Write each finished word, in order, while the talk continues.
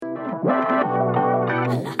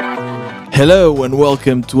Hello and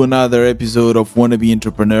welcome to another episode of Wannabe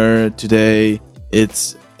Entrepreneur. Today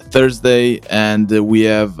it's Thursday and we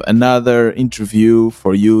have another interview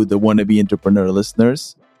for you, the Wannabe Entrepreneur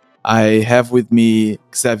listeners. I have with me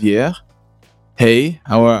Xavier. Hey,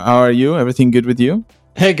 how are you? Everything good with you?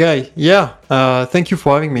 Hey, Guy. Yeah, thank you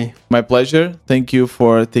for having me. My pleasure. Thank you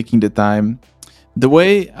for taking the time. The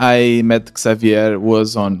way I met Xavier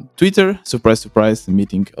was on Twitter. Surprise, surprise,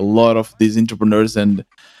 meeting a lot of these entrepreneurs and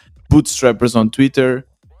bootstrappers on Twitter.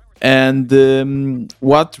 And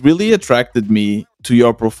what really attracted me to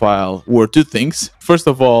your profile were two things. First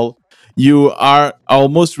of all, you are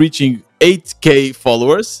almost reaching 8K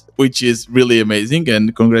followers, which is really amazing.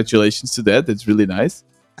 And congratulations to that. It's really nice.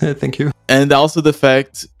 Thank you. And also the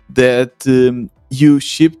fact that you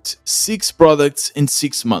shipped 6 products in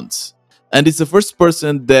 6 months. And it's the first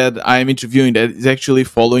person that I'm interviewing that is actually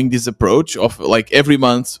following this approach of like every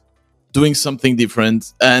month doing something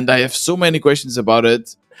different. And I have so many questions about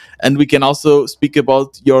it. And we can also speak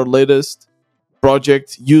about your latest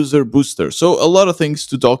project, User Booster. So a lot of things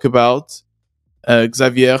to talk about.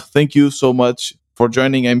 Xavier, thank you so much for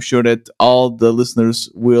joining. I'm sure that all the listeners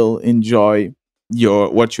will enjoy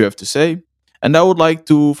what you have to say. And I would like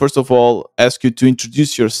to, first of all, ask you to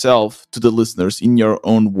introduce yourself to the listeners in your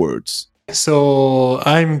own words. So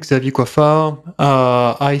I'm Xavier Coiffard.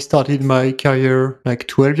 I started my career like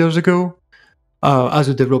 12 years ago as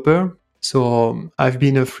a developer. So I've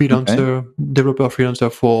been a developer freelancer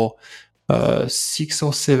for 6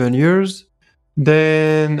 or 7 years.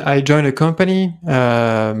 Then I joined a company,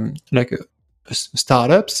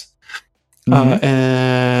 startups.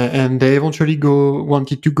 And they eventually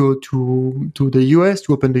wanted to go to the US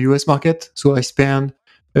to open the US market. So I spent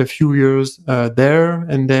a few years there,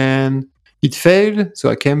 and then it failed. So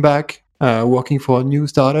I came back working for new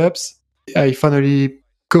startups. I finally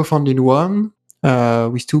co-founded one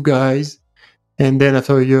with 2 guys, and then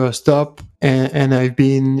after a year I stopped, and I've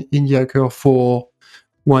been indie hacker for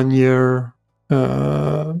 1 year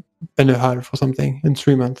and a half or something, and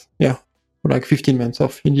 3 months. Yeah, like 15 months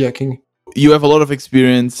of indie hacking. You have a lot of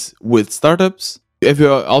experience with startups. Have you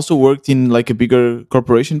also worked in like a bigger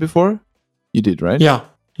corporation before? You did, right? Yeah.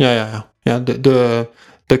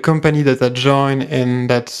 The company that I joined and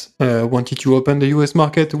that wanted to open the US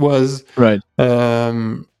market was right.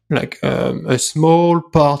 A small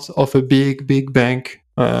part of a big bank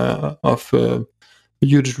of a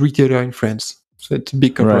huge retailer in France. So it's a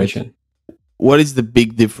big corporation. Right. What is the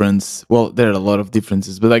big difference? Well, there are a lot of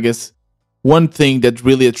differences, but I guess one thing that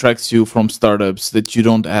really attracts you from startups that you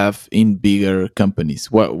don't have in bigger companies.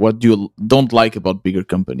 What do you don't like about bigger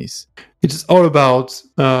companies? It's all about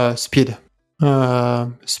speed.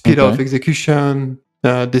 Speed of execution,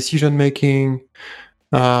 decision making.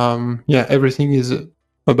 Everything is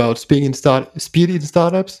about speed in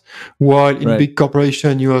startups. While in big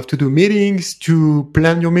corporation, you have to do meetings, to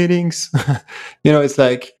plan your meetings. It's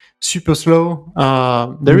like super slow.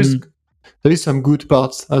 There is some good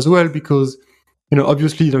parts as well because,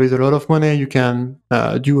 obviously there is a lot of money. You can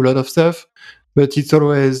do a lot of stuff, but it's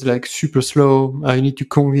always like super slow. You need to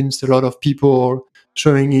convince a lot of people,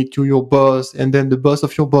 showing it to your boss, and then the boss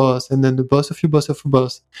of your boss, and then the boss of your boss of your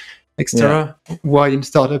boss, etc. Yeah. While in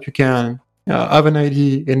startup, you can have an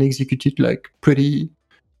idea and execute it like pretty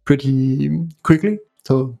quickly.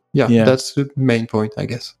 So that's the main point, I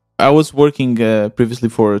guess. I was working previously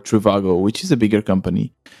for Trivago, which is a bigger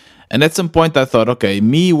company. And at some point I thought, okay,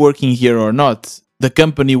 me working here or not, the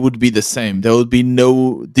company would be the same. There would be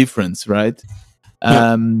no difference, right?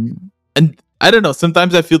 Yeah. And I don't know,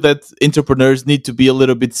 sometimes I feel that entrepreneurs need to be a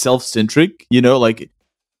little bit self-centric, like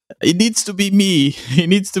it needs to be me. It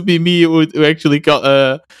needs to be me who actually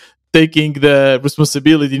taking the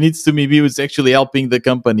responsibility. It needs to be me who's actually helping the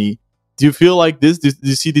company. Do you feel like this? Do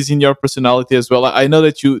you see this in your personality as well? I know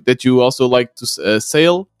that you also like to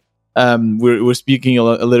sail. We're speaking a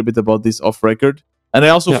little bit about this off record, and I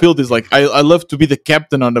also feel this like I love to be the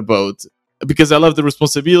captain on the boat because I love the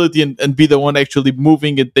responsibility and be the one actually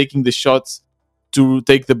moving and taking the shots to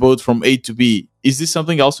take the boat from A to B. Is this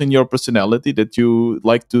something also in your personality that you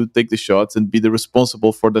like to take the shots and be the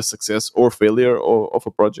responsible for the success or failure of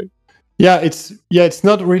a project? It's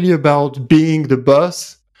not really about being the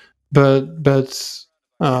boss, but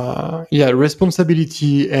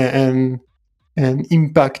responsibility and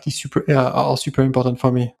impact is are super important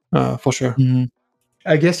for me, for sure. Mm-hmm.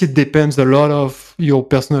 I guess it depends a lot of your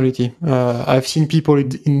personality. I've seen people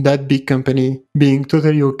in that big company being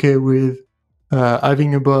totally okay with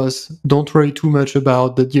having a boss, don't worry too much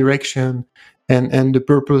about the direction and the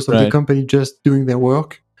purpose of the company, just doing their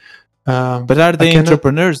work. But are they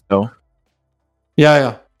entrepreneurs though?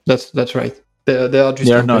 Yeah, that's right. They are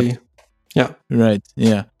just not. Yeah. Right.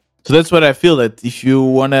 Yeah. So that's what I feel, that if you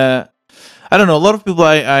wanna, I don't know, a lot of people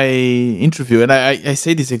I interview, and I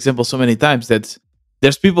say this example so many times, that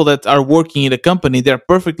there's people that are working in a company, they're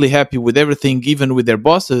perfectly happy with everything, even with their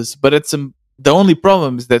bosses, but the only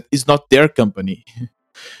problem is that it's not their company.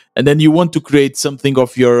 And then you want to create something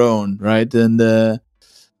of your own, right? And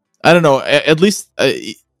I don't know, at least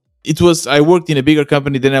it was, I worked in a bigger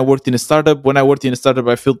company, then I worked in a startup. When I worked in a startup,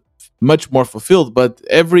 I felt much more fulfilled, but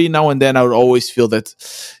every now and then I would always feel that,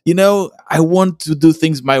 I want to do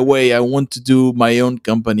things my way. I want to do my own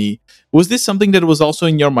company. Was this something that was also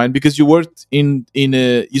in your mind? Because you worked in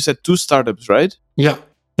you said 2 startups, right? Yeah.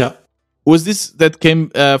 Yeah. Was this that came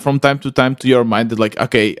from time to time to your mind, that like,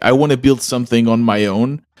 okay, I want to build something on my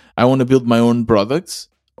own, I want to build my own products,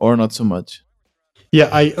 or not so much? Yeah,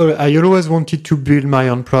 I always wanted to build my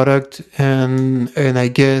own product, and I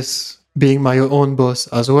guess being my own boss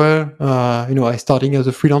as well. I starting as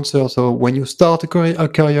a freelancer, so when you start a career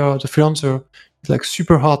as a freelancer, it's like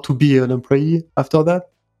super hard to be an employee after that.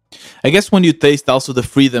 I guess when you taste also the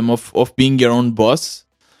freedom of being your own boss,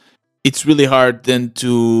 it's really hard then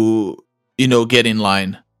to get in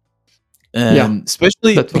line. Yeah,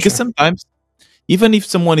 Especially that's for because sure. sometimes, even if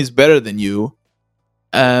someone is better than you,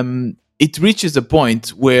 it reaches a point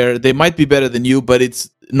where they might be better than you, but it's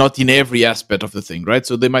not in every aspect of the thing, right?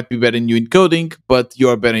 So they might be better than you in coding, but you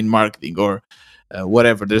are better in marketing, or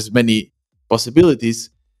whatever. There's many possibilities,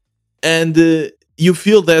 and you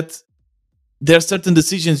feel that there are certain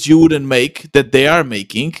decisions you wouldn't make that they are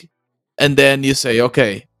making, and then you say,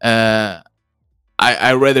 okay,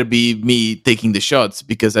 I rather be me taking the shots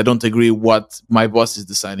because I don't agree what my boss is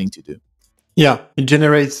deciding to do. Yeah, it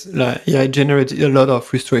generates a lot of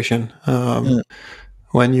frustration Yeah.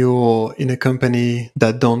 when you're in a company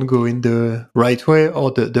that don't go in the right way,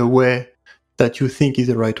 or the way that you think is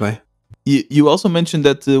the right way. You also mentioned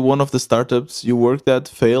that one of the startups you worked at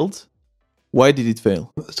failed. Why did it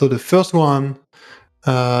fail? So the first one,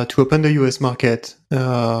 to open the US market,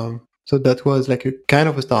 so that was like a kind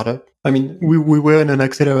of a startup. I mean, we were in an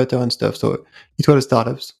accelerator and stuff, so it was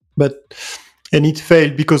startups, and it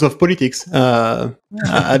failed because of politics.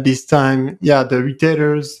 At this time, yeah, the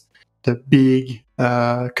retailers, the big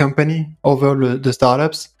company over the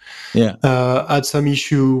startups, Yeah. had some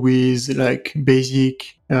issue with like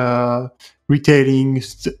basic retailing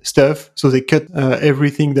stuff. So they cut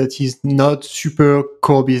everything that is not super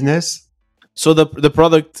core business. So the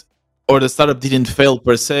product or the startup didn't fail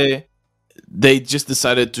per se. They just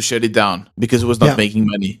decided to shut it down because it was not Yeah. making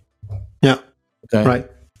money. Yeah. Okay. Right.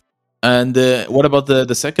 And what about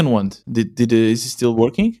the second one? Is it still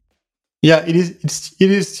working? Yeah, it is.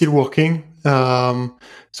 It is still working.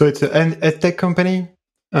 So it's an tech company,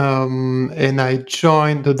 and I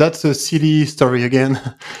joined. That's a silly story again.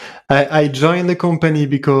 I joined the company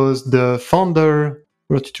because the founder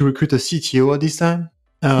wanted to recruit a CTO at this time,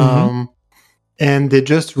 and they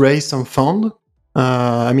just raised some fund.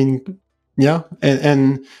 I mean, yeah,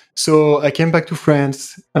 and so I came back to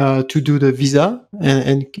France to do the visa,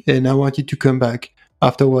 and I wanted to come back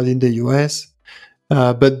afterward in the US.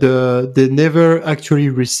 But they never actually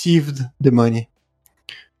received the money.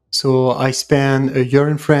 So I spent a year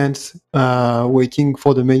in France waiting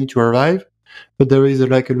for the money to arrive. But there is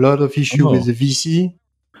like a lot of issue with the VC.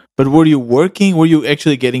 But were you working? Were you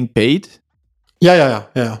actually getting paid? Yeah.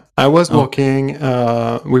 I was working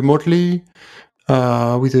remotely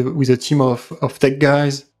with a team of tech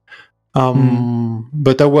guys.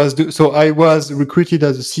 But I was recruited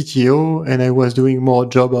as a CTO, and I was doing more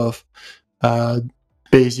job of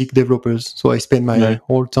basic developers. So I spent my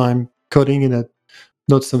whole time coding, and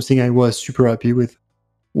not something I was super happy with.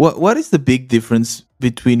 What is the big difference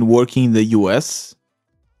between working in the US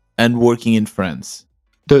and working in France?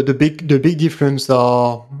 The big difference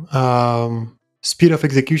are speed of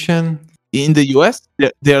execution. In the US,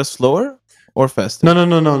 they are slower or faster?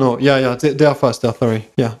 No. Yeah. They are faster. Sorry.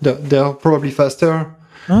 Yeah, they are probably faster,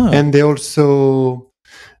 and they also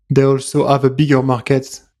have a bigger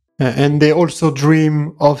market, and they also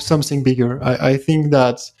dream of something bigger. I think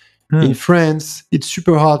that in France, it's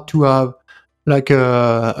super hard to have like to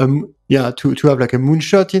have like a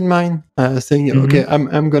moonshot in mind, saying, okay,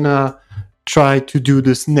 I'm gonna try to do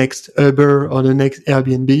this next Uber or the next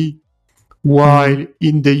Airbnb. While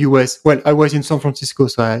in the US, well, I was in San Francisco,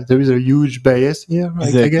 so there is a huge bias here,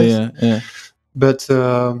 I guess. Yeah. But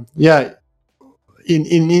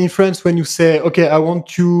in France, when you say, okay, I want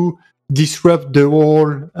to disrupt the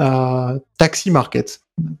whole taxi market,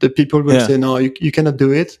 the people will say, no, you cannot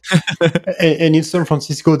do it. and in San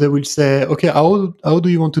Francisco, they will say, okay, how do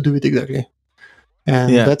you want to do it exactly?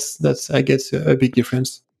 And that's I guess a big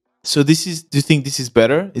difference. So do you think this is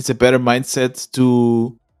better? It's a better mindset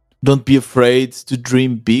to don't be afraid to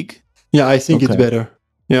dream big? Yeah, I think it's Okay. better.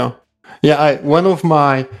 Yeah. Yeah, one of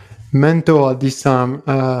my mentor at this time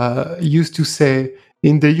used to say,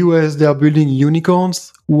 in the US, they are building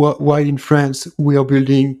unicorns, while in France, we are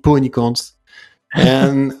building ponycorns.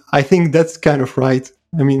 And I think that's kind of right.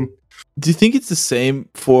 I mean, do you think it's the same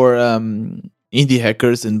for indie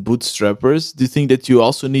hackers and bootstrappers? Do you think that you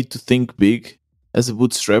also need to think big as a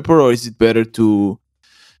bootstrapper, or is it better to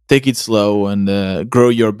take it slow and grow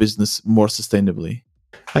your business more sustainably?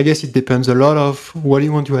 I guess it depends a lot of what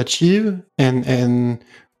you want to achieve and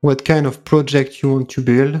what kind of project you want to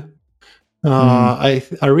build. I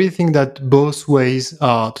really think that both ways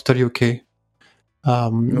are totally okay.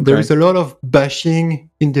 There is a lot of bashing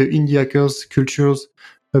in the indie hackers cultures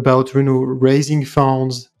about raising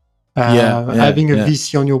funds, having a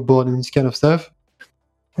VC on your board, and this kind of stuff.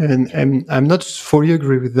 And I'm not fully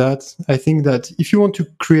agree with that. I think that if you want to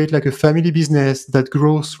create like a family business that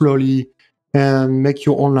grows slowly and make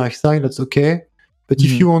your own lifestyle, that's okay. But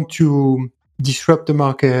if you want to disrupt the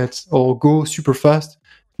market or go super fast,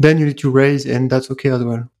 then you need to raise, and that's okay as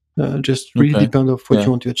well. Just really depend on what you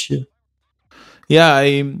want to achieve. Yeah,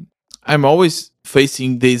 I'm always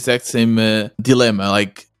facing the exact same dilemma.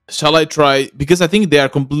 Like, shall I try? Because I think they are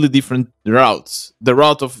completely different routes. The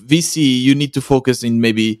route of VC, you need to focus in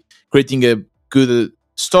maybe creating a good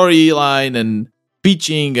storyline and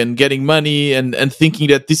pitching and getting money and thinking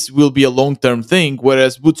that this will be a long-term thing.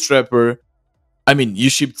 Whereas bootstrapper, I mean, you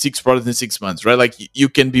shipped 6 products in 6 months, right? Like, you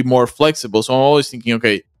can be more flexible. So I'm always thinking,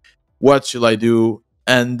 okay, what should I do?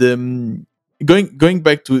 And going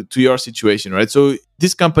back to your situation, right? So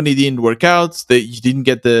this company didn't work out. They didn't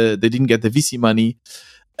get the VC money.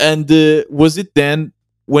 And was it then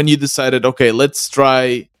when you decided, okay, let's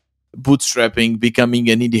try bootstrapping, becoming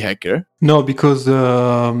an indie hacker? No, because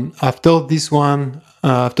after this one,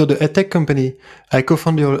 after the edtech company, I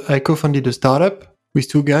co-founded a startup with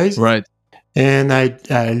 2 guys. Right. And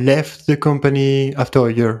I left the company after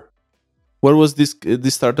a year. What was this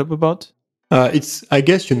startup about? It's, I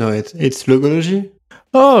guess you know it. It's Logology.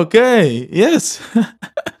 Oh, okay. Yes.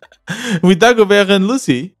 With Dagobert and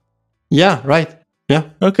Lucy. Yeah, right. Yeah.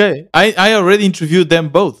 Okay. I already interviewed them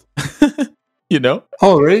both. You know?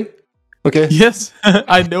 Oh, really? Okay. Yes.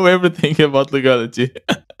 I know everything about Logology.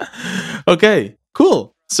 Okay,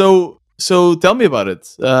 cool. So tell me about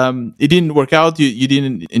it. It didn't work out. You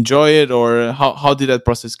didn't enjoy it, or how did that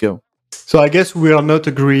process go? So I guess we are not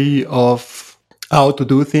agree of how to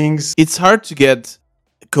do things. It's hard to get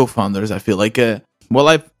co-founders. I feel like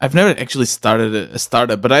I've never actually started a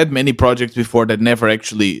startup, but I had many projects before that never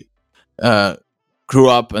actually grew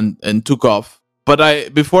up and took off. But I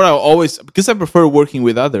always, because I prefer working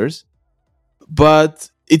with others, but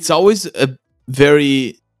it's always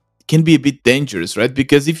can be a bit dangerous, right?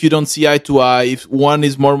 Because if you don't see eye to eye, if one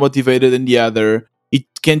is more motivated than the other, it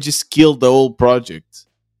can just kill the whole project.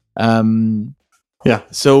 Yeah.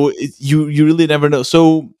 So you really never know.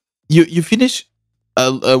 So you finish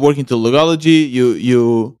working to Logology,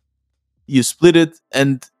 you split it,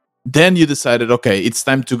 and then you decided, okay, it's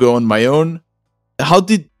time to go on my own. How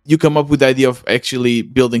did you come up with the idea of actually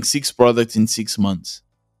building 6 products in 6 months?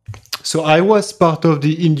 So I was part of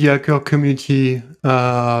the indie hacker community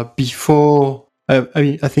before.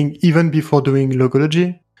 I think even before doing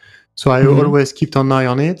Logology. So I always kept an eye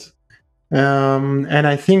on it. And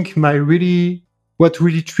I think what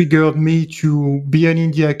really triggered me to be an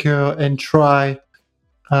indie hacker and try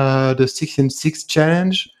the 6 in 6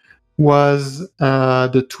 challenge was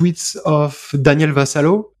the tweets of Daniel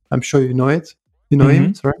Vassallo. I'm sure you know it. You know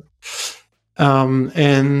him, sorry.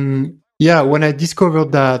 And yeah, when I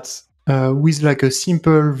discovered that with like a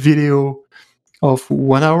simple video of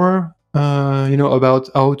 1 hour, about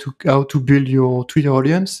how to build your Twitter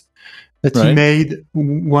audience, that he made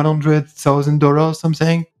 $100,000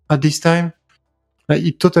 something at this time.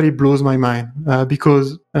 It totally blows my mind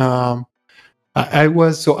because I'm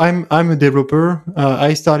a developer.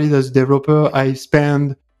 I started as a developer. I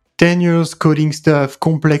spent 10 years coding stuff,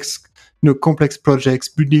 complex projects,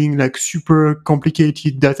 building like super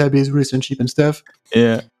complicated database relationship and stuff.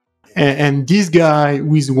 Yeah. And this guy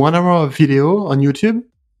with 1 hour of video on YouTube,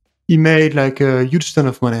 he made like a huge ton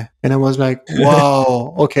of money. And I was like,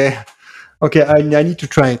 wow, okay, I need to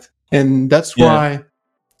try it. And that's why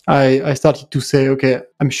I started to say, okay,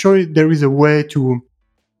 I'm sure there is a way to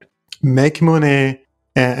make money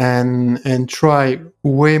and try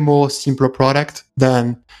way more simpler product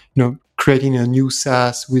than creating a new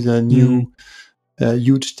SaaS with a new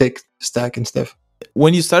huge tech stack and stuff.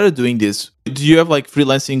 When you started doing this, do you have like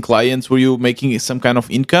freelancing clients? Were you making some kind of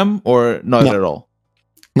income or not at all?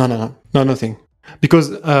 No, nothing.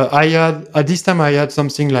 Because I had at this time I had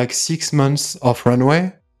something like 6 months of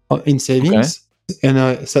runway in savings,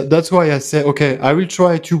 and so that's why I say, okay, I will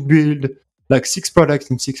try to build like 6 products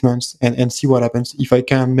in 6 months and see what happens if I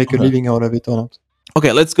can make a living out of it or not.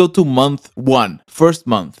 Okay, let's go to month 1, first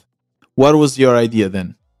month. What was your idea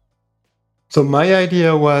then? So my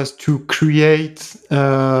idea was to create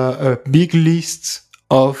a big list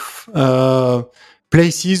of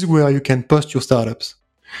places where you can post your startups,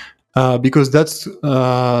 because that's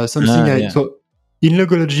something. So in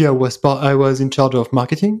Logology, I was in charge of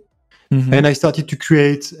marketing, and I started to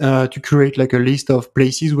create like a list of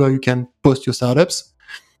places where you can post your startups.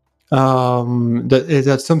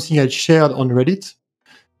 That's something I shared on Reddit.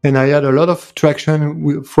 And I had a lot of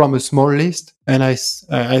traction from a small list, and I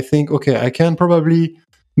think, okay, I can probably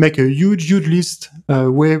make a huge list,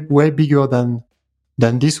 way bigger than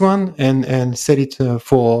this one, and set it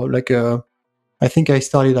for like I think I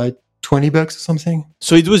started at $20 or something.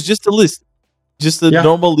 So it was just a list, just a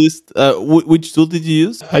normal list. Which tool did you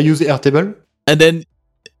use? I use Airtable. And then,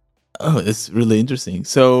 it's really interesting.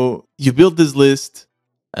 So you built this list,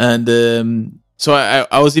 and so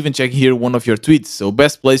I was even checking here one of your tweets. So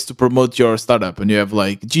best place to promote your startup, and you have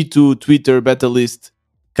like G2, Twitter, Beta List,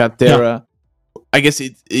 Catera. Yeah. I guess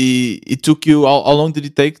it took you how long did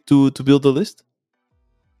it take to build the list?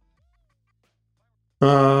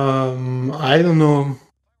 I don't know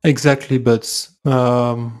exactly, but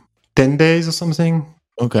 10 days or something.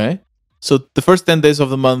 Okay. So the first 10 days of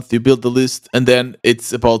the month you build the list, and then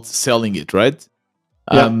it's about selling it, right?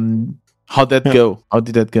 Yeah. How'd that go? How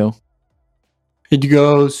did that go? It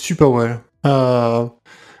goes super well.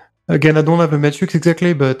 Again, I don't have the metrics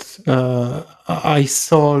exactly, but I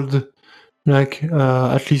sold like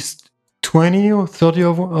at least 20 or 30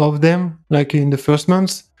 of them, like in the first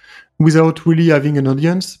month, without really having an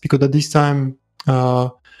audience, because at this time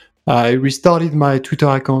I restarted my Twitter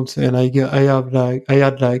account and I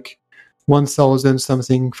had like 1,000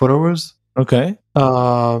 something followers. Okay.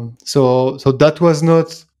 So that was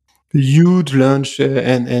not huge launch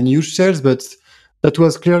and huge sales, but that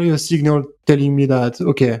was clearly a signal telling me that,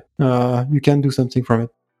 okay, you can do something from it.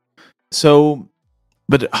 So,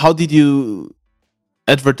 but how did you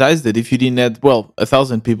advertise that if you didn't add,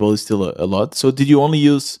 1,000 people is still a lot. So did you only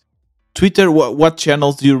use Twitter? What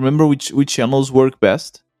channels do you remember? Which channels work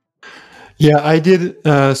best? Yeah, I did.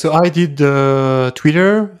 So I did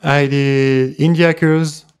Twitter, I did Indie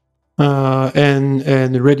Hackers, and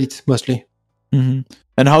Reddit mostly. Mm-hmm.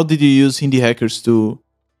 And how did you use Indie Hackers to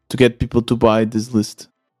get people to buy this list?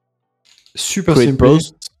 Super simple.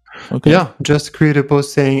 Okay. Yeah, just create a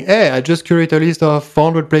post saying, hey, I just create a list of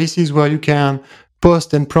 400 places where you can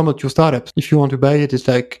post and promote your startups. If you want to buy it, it's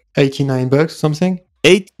like $89 or something.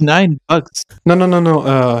 $89?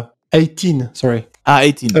 No. 18, sorry.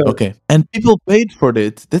 18. Okay. And people paid for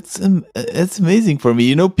it. That's amazing for me.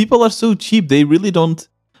 You know, people are so cheap. They really don't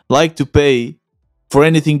like to pay for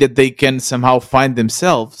anything that they can somehow find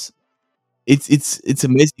themselves. It's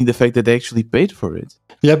amazing the fact that they actually paid for it.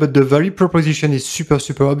 Yeah, but the value proposition is super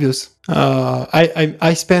obvious.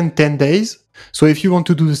 I spend 10 days. So if you want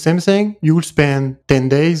to do the same thing, you will spend 10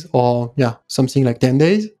 days or something like 10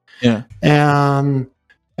 days. Yeah. And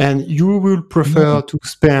you will prefer to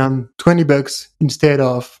spend $20 instead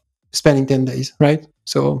of spending 10 days, right?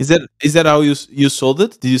 So is that how you sold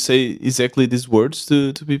it? Did you say exactly these words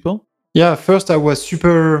to people? Yeah, first I was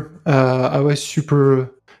super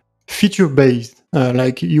feature based.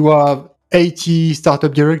 Like you have 80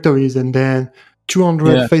 startup directories and then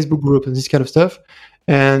 200 Facebook groups and this kind of stuff.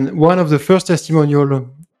 And one of the first testimonial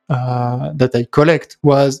that I collect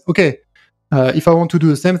was, okay, if I want to do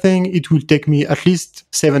the same thing, it will take me at least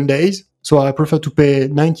 7 days. So I prefer to pay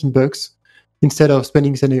 $19 instead of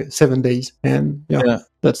spending 7 days. And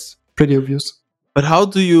that's pretty obvious. But how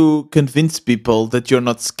do you convince people that you're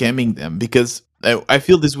not scamming them? Because I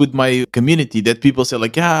feel this with my community, that people say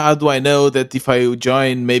like, how do I know that if I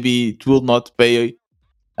join, maybe it will not pay,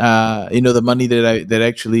 the money that I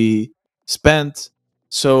actually spent.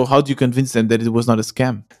 So how do you convince them that it was not a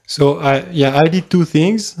scam? So I did two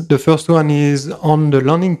things. The first one is on the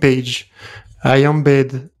landing page, I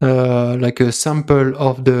embed like a sample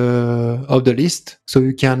of the list, so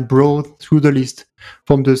you can browse through the list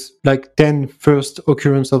from the like 10 first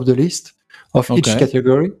occurrence of the list of each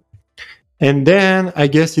category. And then I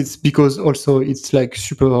guess it's because also it's like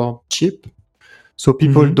super cheap, so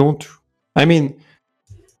people don't. I mean,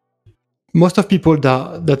 most of people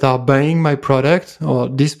that are buying my product or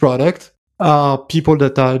this product are people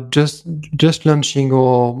that are just launching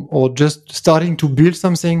or just starting to build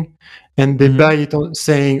something, and they buy it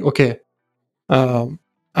saying, okay, I'm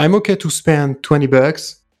okay to spend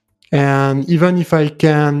 $20 And even if I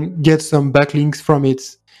can get some backlinks from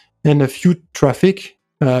it and a few traffic,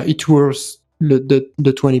 it worth the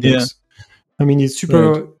 $20. Yeah. I mean, it's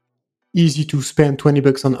super easy to spend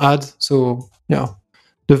 $20 on ads. So yeah,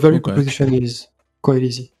 the value proposition is quite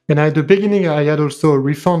easy. And at the beginning, I had also a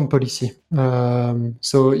refund policy.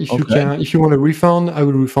 So if you want a refund, I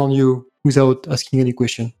will refund you without asking any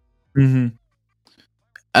question. Mm-hmm.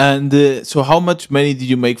 And so how much money did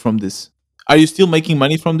you make from this? Are you still making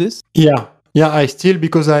money from this? Yeah, I still,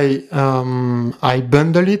 because I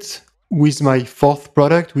bundle it with my fourth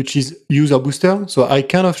product, which is User Booster. So I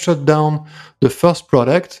kind of shut down the first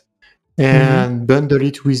product and bundle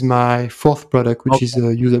it with my fourth product, which is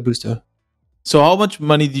User Booster. So how much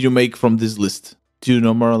money did you make from this list? Do you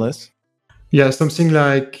know more or less? Yeah, something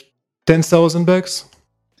like $10,000.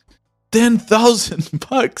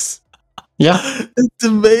 $10,000? Yeah. That's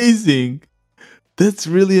amazing. That's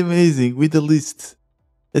really amazing with the list.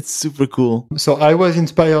 It's super cool. So I was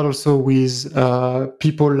inspired also with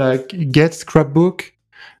people like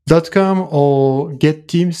GetScrapbook.com or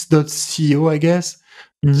GetTeams.co, I guess.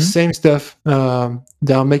 Same stuff.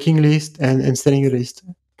 They are making lists and selling a list.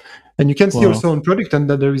 And you can see also on Product Hunt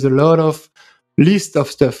that there is a lot of list of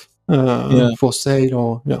stuff for sale.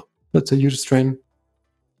 Or that's a huge trend.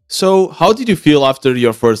 So how did you feel after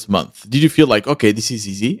your first month? Did you feel like, okay, this is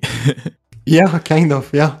easy? Yeah, kind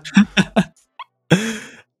of, yeah.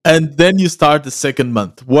 And then you start the second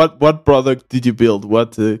month. What product did you build?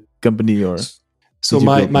 What company or? So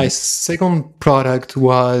my second product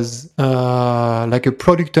was like a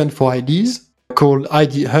product hunt for IDs called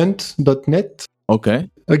idhunt.net. Okay.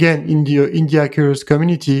 Again, in the indie hackers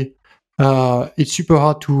community, it's super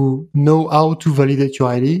hard to know how to validate your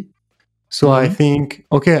ID. So I think,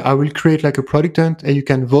 okay, I will create like a product hunt and you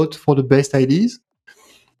can vote for the best IDs.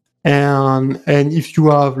 And if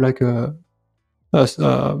you have like a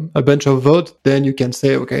bunch of votes, then you can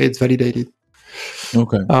say, okay, it's validated.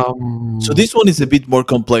 Okay. So this one is a bit more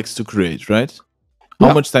complex to create, right?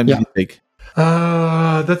 How much time did it take?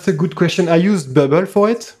 That's a good question. I used Bubble for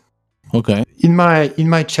it. Okay. In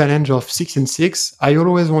my challenge of 6 and 6, I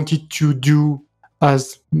always wanted to do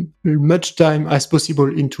as much time as possible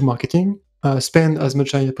into marketing, spend as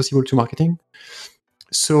much time as possible to marketing.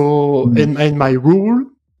 So, and my rule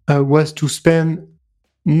was to spend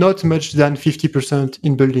not much than 50%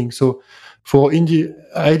 in building. So for Indie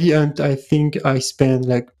ID Hunt, I think I spent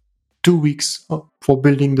like 2 weeks for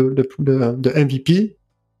building the MVP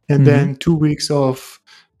and then 2 weeks of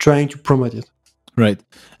trying to promote it. Right.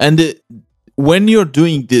 And when you're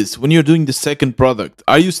doing this, when you're doing the second product,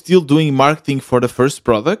 are you still doing marketing for the first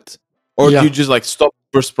product? Or do you just like stop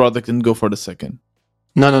the first product and go for the second?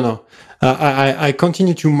 No. I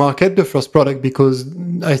continue to market the first product because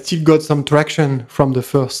I still got some traction from the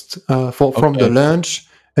first, from the launch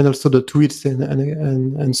and also the tweets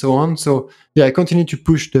and so on. So yeah, I continue to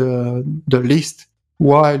push the list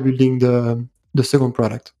while building the second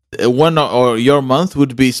product. One or your month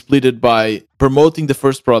would be splitted by promoting the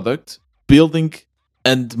first product, building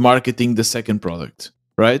and marketing the second product,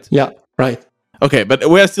 right? Yeah, right. Okay, but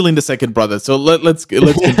we are still in the second product, so let's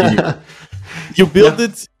continue. You built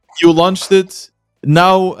it, you launched it.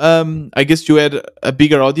 Now, I guess you had a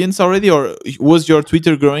bigger audience already, or was your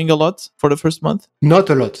Twitter growing a lot for the first month? Not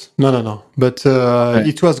a lot. No. But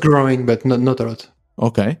it was growing, but not a lot.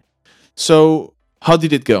 Okay. So how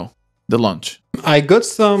did it go, the launch? I got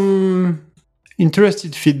some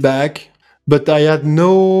interested feedback, but I had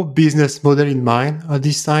no business model in mind at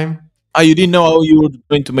this time. You didn't know how you were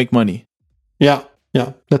going to make money? Yeah,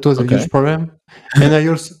 that was a huge problem. And I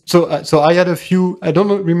also so I had a few, I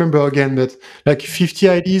don't remember again, but like 50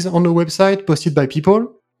 IDs on the website posted by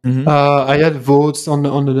people. I had votes on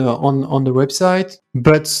the website,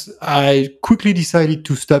 but I quickly decided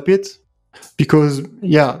to stop it because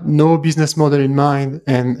no business model in mind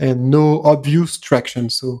and no obvious traction.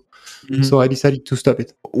 So I decided to stop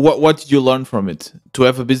it. What did you learn from it? To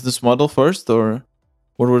have a business model first, or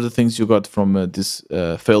what were the things you got from this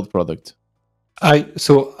failed product? I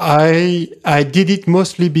did it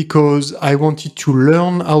mostly because I wanted to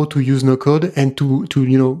learn how to use no code and to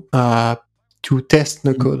test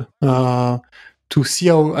no code, to see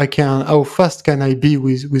how fast can I be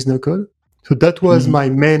with no code. So that was my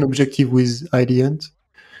main objective with ID Hunt.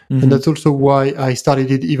 And that's also why I started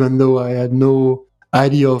it, even though I had no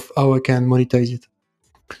idea of how I can monetize it.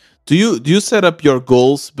 Do you set up your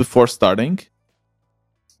goals before starting?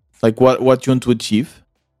 Like what you want to achieve,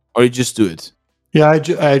 or you just do it? Yeah,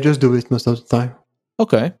 I just do it most of the time.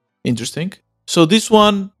 Okay, interesting. So this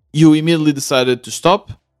one, you immediately decided to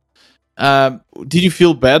stop. Did you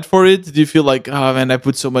feel bad for it? Did you feel like, oh man, I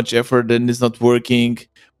put so much effort and it's not working?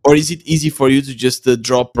 or is it easy for you to just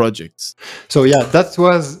drop projects? So yeah, that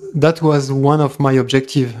was one of my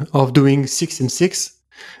objective of doing 6 in 6.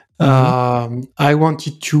 I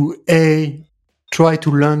wanted to try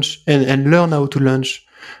to launch and learn how to launch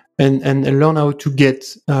and learn how to get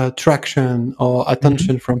traction or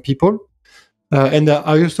attention from people. And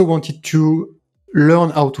I also wanted to learn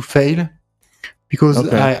how to fail, because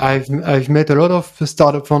I've met a lot of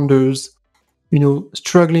startup founders,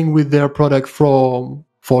 struggling with their product for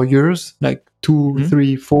years, like 2,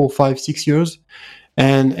 3, 4, 5, 6 years,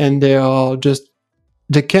 and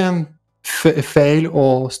they can't fail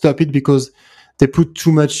or stop it because they put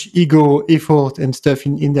too much ego, effort, and stuff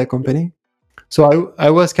in their company. So I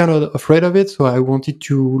was kind of afraid of it. So I wanted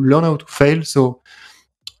to learn how to fail. So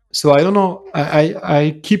I don't know.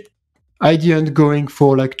 I keep idea going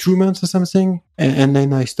for like 2 months or something, and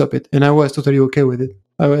then I stop it. And I was totally okay with it.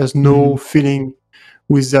 I was no feeling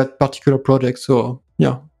with that particular project. So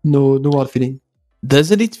yeah, no hard feeling.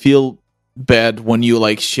 Doesn't it feel bad when you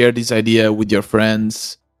like share this idea with your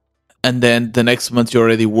friends, and then the next month you're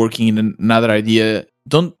already working in another idea?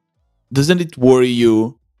 Doesn't it worry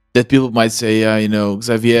you that people might say,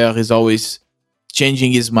 Xavier is always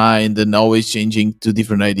changing his mind and always changing to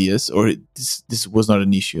different ideas, or this was not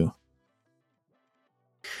an issue?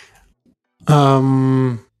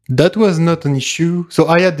 That was not an issue. So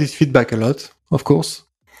I had this feedback a lot, of course.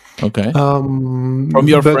 Okay. From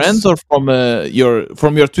your friends, or from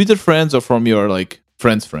your Twitter friends, or from your like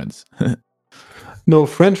friends? No,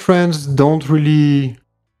 friends don't really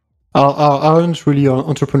aren't really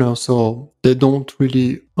entrepreneurs, so they don't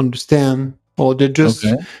really understand, or they're just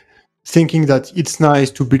thinking that it's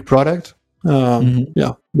nice to build product.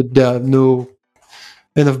 Yeah, but they have no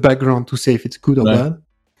enough background to say if it's good or bad.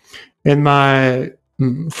 And my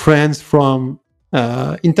friends from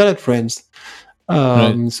internet friends.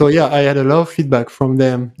 So yeah, I had a lot of feedback from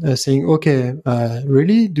them saying, okay,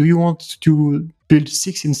 really? Do you want to build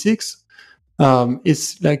 6 in 6?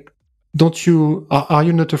 It's like, are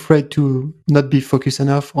you not afraid to not be focused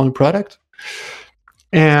enough on product?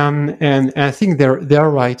 And I think they are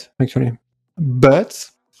right, actually. But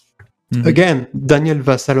again, Daniel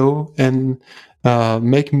Vassallo and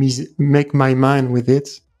make my mind with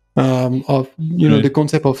it, of the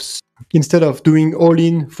concept of, instead of doing all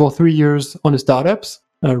in for 3 years on the startups,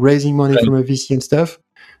 raising money from a VC and stuff,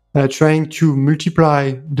 trying to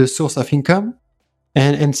multiply the source of income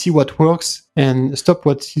and see what works and stop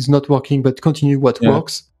what is not working, but continue what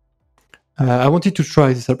works. I wanted to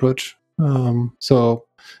try this approach. So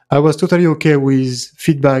I was totally okay with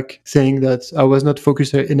feedback saying that I was not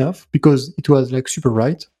focused enough, because it was like super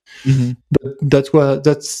right. But that's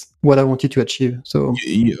what I wanted to achieve. So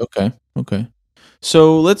okay.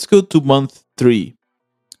 So let's go to month 3,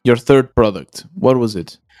 your third product. What was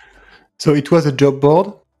it? So it was a job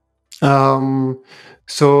board.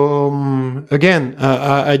 Again,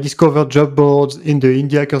 I discovered job boards in the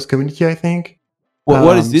Indie Hackers community, I think.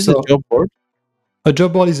 What is this, a job board? A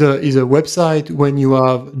job board is a website when you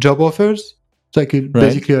have job offers. It's like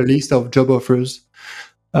basically a list of job offers.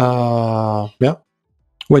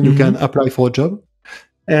 When you can apply for a job.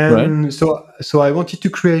 And so I wanted to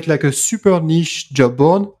create like a super niche job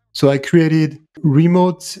board. So I created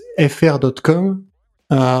remotefr.com.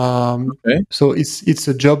 So it's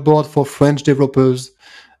a job board for French developers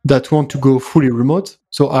that want to go fully remote.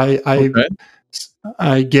 So I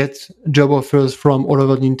get job offers from all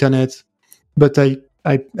over the internet, but I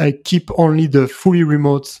keep only the fully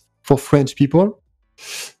remote for French people.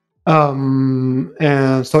 And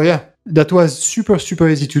so yeah, that was super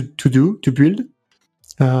easy to build.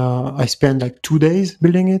 I spent like 2 days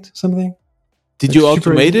building it, something. Did you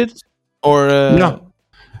automate it, or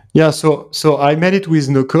yeah, so I made it with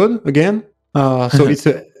no code again. So it's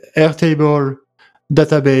a Airtable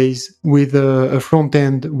database with a front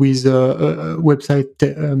end with a website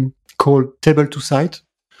called Table to Site.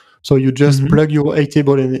 So you just plug your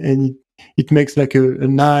Airtable and it makes like a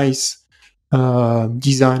nice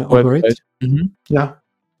design over it. Yeah.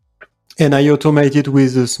 And I automate it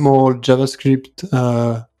with a small JavaScript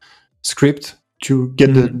script to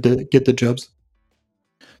get the jobs.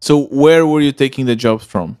 So where were you taking the jobs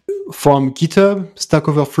from? From GitHub, Stack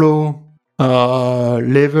Overflow,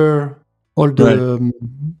 Lever, all the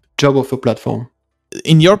job offer platform.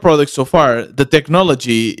 In your product so far, the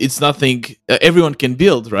technology, it's nothing everyone can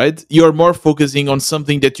build, right? You're more focusing on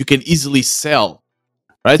something that you can easily sell,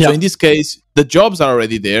 right? Yeah. So in this case, the jobs are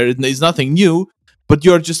already there. It's nothing new, but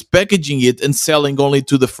you're just packaging it and selling only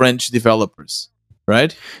to the French developers,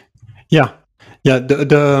 right? Yeah. Yeah,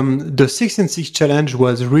 the 6 in 6 challenge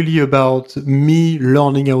was really about me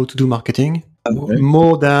learning how to do marketing.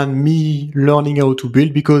 more than me learning how to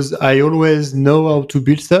build, because I always know how to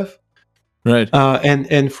build stuff. Right.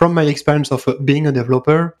 And from my experience of being a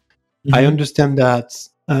developer, I understand that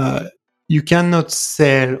you cannot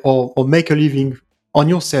sell or make a living on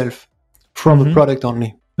yourself from a product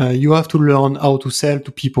only. You have to learn how to sell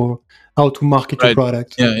to people, how to market your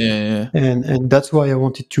product. Yeah. And that's why I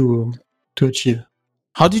wanted to achieve.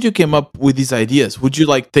 How did you come up with these ideas? Would you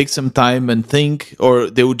like take some time and think, or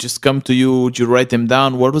they would just come to you? Would you write them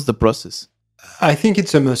down? What was the process? I think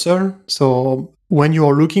it's a muscle. So when you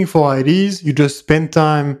are looking for ideas, you just spend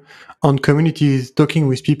time on communities, talking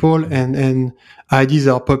with people, and ideas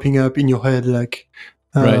are popping up in your head. Like,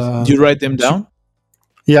 right. Do you write them down?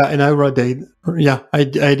 Yeah, and I wrote that. Yeah, I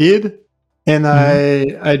did, and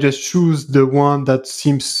I just choose the one that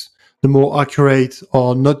seems the more accurate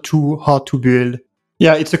or not too hard to build.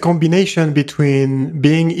 Yeah, it's a combination between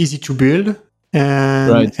being easy to build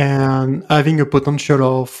and having a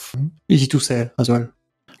potential of easy to sell as well.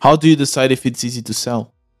 How do you decide if it's easy to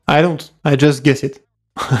sell? I don't. I just guess it.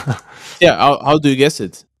 Yeah, how do you guess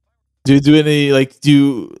it? Do you do any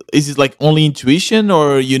is it like only intuition,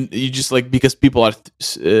 or you just like because people are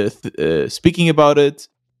speaking about it?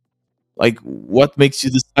 Like, what makes you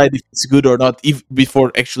decide if it's good or not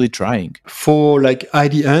before actually trying? For like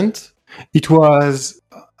ID hunt, it was,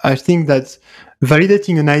 I think that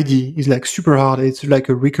validating an ID is like super hard. It's like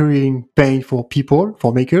a recurring pain for people,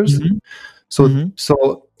 for makers.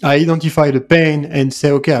 So I identify the pain and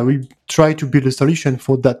say, okay, I will try to build a solution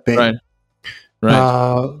for that pain.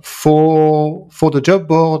 Right. For the job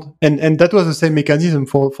board, and that was the same mechanism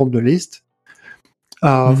from the list.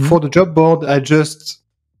 For the job board, I just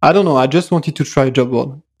wanted to try a job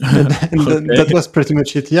board. That was pretty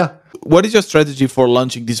much it. Yeah. What is your strategy for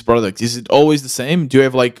launching this product? Is it always the same? Do you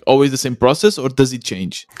have like always the same process, or does it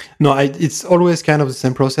change? No, it's always kind of the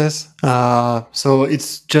same process. So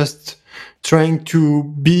it's just trying to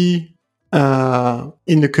be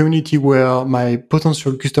in the community where my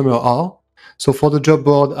potential customers are. So for the job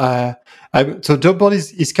board, so job board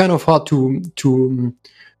is kind of hard to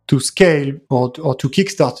scale or to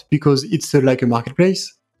kickstart, because it's like a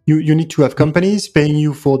marketplace. You need to have companies paying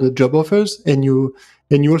you for the job offers, and you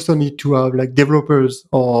also need to have like developers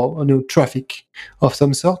or traffic of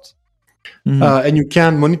some sort. And you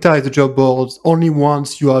can monetize the job boards only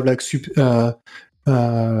once you have like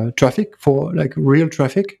traffic, for like real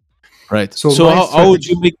traffic. Right. So how would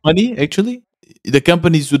you make money? Actually, the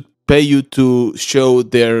companies would pay you to show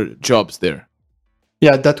their jobs there.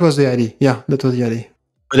 Yeah, that was the idea. Yeah, that was the idea.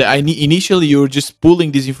 But initially, you were just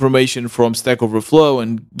pulling this information from Stack Overflow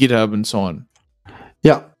and GitHub and so on.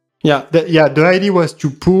 Yeah. The idea was to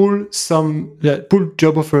pull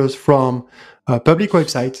job offers from a public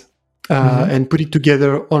website and put it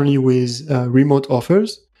together only with remote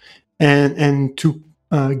offers, and to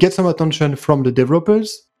get some attention from the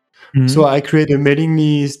developers. So I create a mailing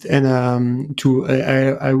list, and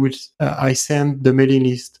I send the mailing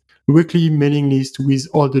list, weekly mailing list with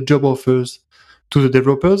all the job offers to the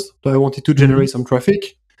developers. So I wanted to generate some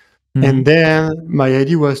traffic, and then my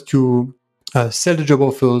idea was to sell the job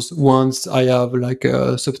offers once I have like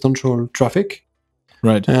substantial traffic.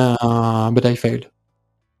 Right. But I failed.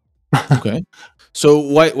 Okay. So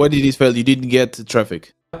why did it fail? You didn't get the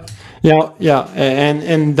traffic. Yeah,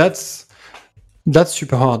 and that's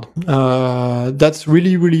super hard. That's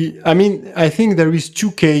really. I mean, I think there is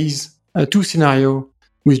two scenario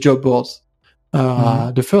with job boards.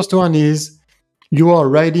 The first one is you are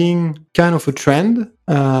riding kind of a trend.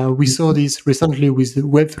 We saw this recently with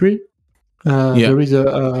Web3. There is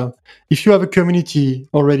if you have a community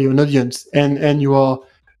already, an audience, and you are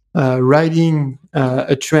riding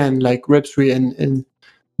a trend like Web3, and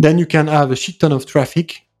then you can have a shit ton of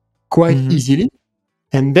traffic quite easily,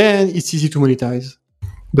 and then it's easy to monetize.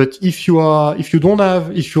 But if you are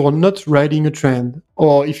not riding a trend,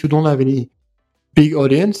 or if you don't have any big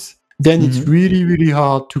audience, then it's really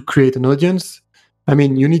hard to create an audience. I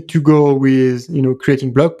mean, you need to go with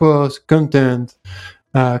creating blog posts, content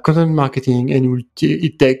marketing, and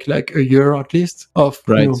it take like a year at least of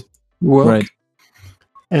work. Right.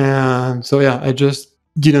 And so I just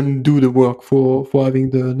didn't do the work for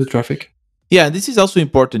having the traffic. Yeah, this is also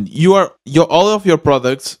important. All of your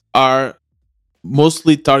products are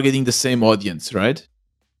mostly targeting the same audience, right?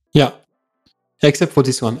 Yeah, except for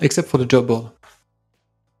this one, except for the job board.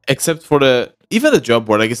 Except for even the job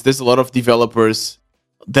board, I guess there's a lot of developers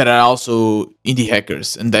that are also indie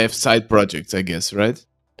hackers, and they have side projects, I guess, right?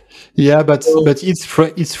 Yeah, but it's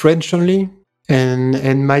French only,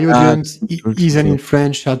 and my audience isn't in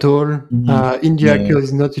French at all. Indie hacker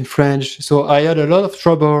is not in French, so I had a lot of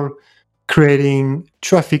trouble creating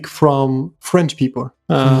traffic from French people.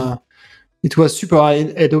 It was super high,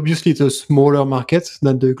 and obviously it's a smaller market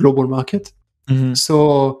than the global market.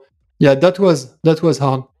 So yeah, that was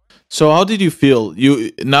hard. So how did you feel?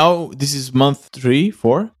 Now this is month 3,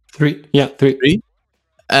 4? 3, yeah, 3.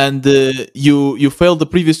 And you failed the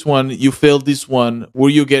previous one. You failed this one. Were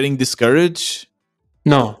you getting discouraged?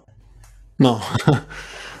 No. No.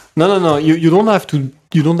 You don't have to.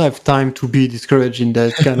 You don't have time to be discouraged in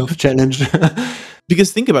that kind of challenge.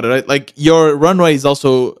 Because think about it, right? Like your runway is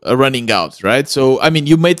also running out, right? So I mean,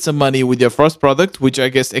 you made some money with your first product, which I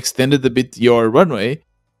guess extended a bit your runway.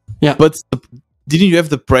 Yeah. But didn't you have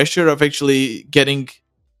the pressure of actually getting,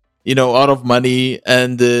 out of money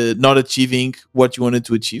and not achieving what you wanted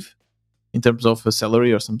to achieve in terms of a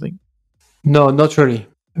salary or something? No, not really.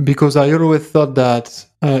 Because I always thought that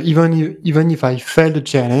even if I failed the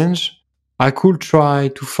challenge, I could try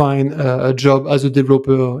to find a job as a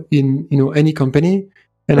developer in any company,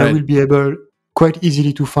 and I will be able quite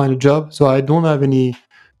easily to find a job. So I don't have any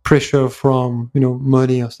pressure from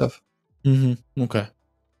money or stuff. Okay.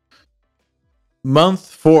 Month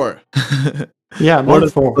 4. Yeah,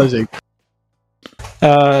 month 4. Project?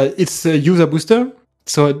 It's a user booster,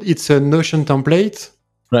 so it's a Notion template.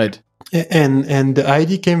 Right. And the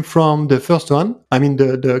idea came from the first one. I mean,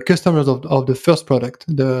 the customers of the first product,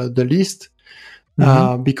 the list,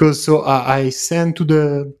 because I sent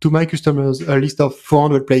to my customers a list of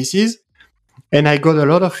 400 places, and I got a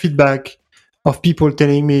lot of feedback of people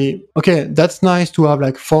telling me, okay, that's nice to have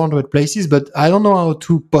like 400 places, but I don't know how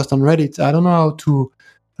to post on Reddit. I don't know how to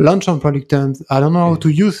launch on Product Hunt. I don't know how to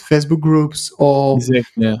use Facebook groups or,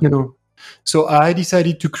 So I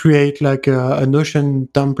decided to create like a Notion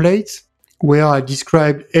template where I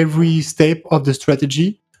described every step of the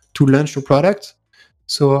strategy to launch your product.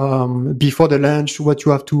 So before the launch, what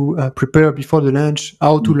you have to prepare before the launch,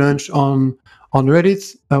 how to launch on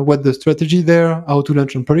Reddit, what the strategy there, how to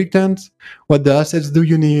launch on Product Hunt, what the assets do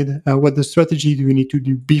you need, what the strategy do you need to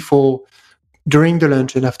do before, during the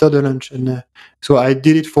launch, and after the launch. And so I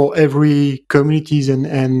did it for every communities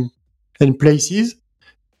and places.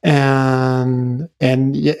 And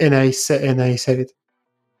I said it.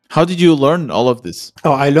 How did you learn all of this?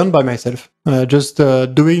 Oh, I learned by myself, just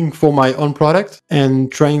doing for my own product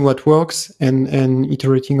and trying what works and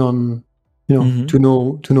iterating on, to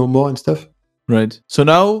know more and stuff. Right. So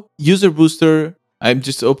now User Booster, I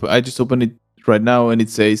just opened it right now, and it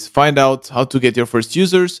says find out how to get your first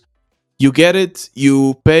users. You get it,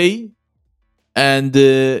 you pay, and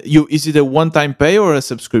is it a one-time pay or a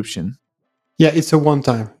subscription? Yeah, it's a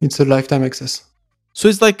one-time. It's a lifetime access. So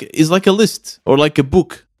it's like a list or like a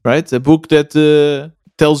book, right? A book that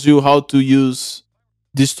tells you how to use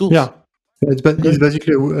these tools. Yeah, it's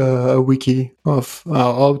basically a wiki of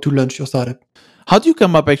how to launch your startup. How do you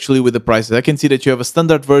come up actually with the prices? I can see that you have a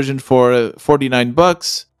standard version for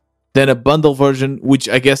 $49, then a bundle version, which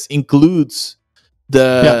I guess includes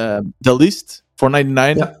the list for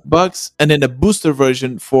 $99, and then a booster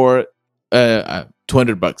version for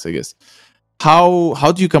 $200, I guess.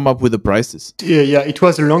 How do you come up with the prices? Yeah, it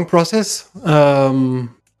was a long process.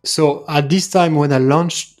 So at this time when I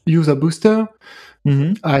launched User Booster,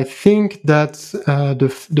 I think that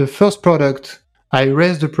the first product, I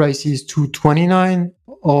raised the prices to $29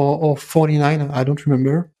 or $49, I don't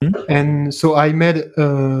remember. And so I made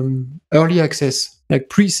early access, like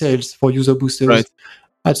pre-sales for User Boosters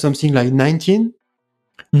at something like 19.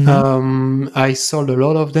 I sold a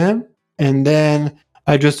lot of them, and then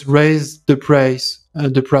I just raised the price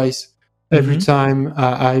every time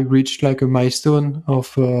I reached like a milestone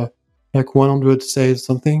of like 100 sales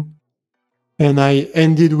something. And I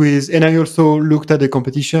ended with, and I also looked at the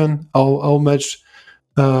competition, how much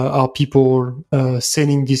are people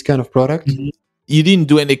selling this kind of product. You didn't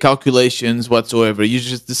do any calculations whatsoever. You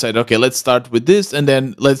just decided, okay, let's start with this, and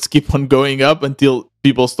then let's keep on going up until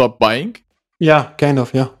people stop buying? Yeah, kind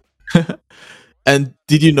of, yeah. And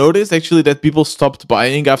did you notice actually that people stopped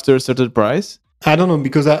buying after a certain price? I don't know,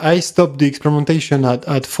 because I stopped the experimentation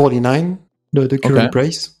at 49, the current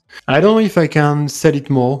price. I don't know if I can sell it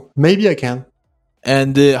more. Maybe I can.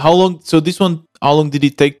 And how long? So this one, how long did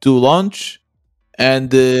it take to launch?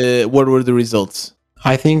 And what were the results?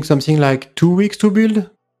 I think something like 2 weeks to build.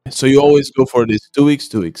 So you always go for this 2 weeks,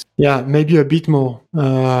 2 weeks. Yeah, maybe a bit more,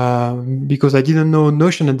 because I didn't know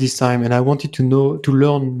Notion at this time, and I wanted to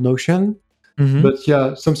learn Notion. But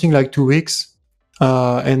yeah, something like 2 weeks,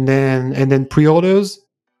 and then pre-orders.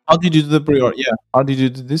 How did you do the pre-order? Yeah, how did you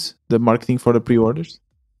do this? The marketing for the pre-orders?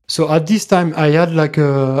 So at this time, I had like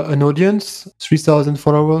an audience, 3,000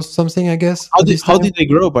 followers, something, I guess. How did they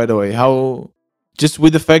grow, by the way? How, just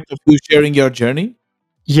with the fact of you sharing your journey?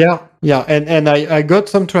 Yeah, and I got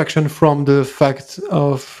some traction from the fact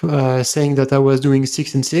of saying that I was doing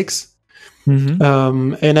 6 and 6.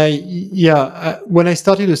 And when I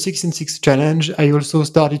started the 6 and 6 challenge, I also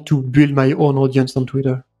started to build my own audience on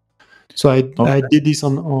Twitter. So I did this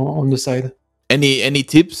on the side. Any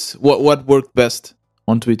tips? What worked best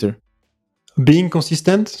on Twitter? Being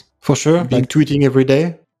consistent, for sure, like tweeting every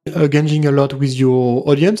day, engaging a lot with your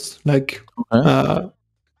audience, like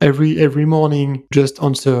every morning, just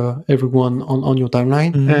answer everyone on your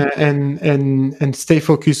timeline, and stay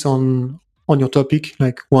focused on your topic,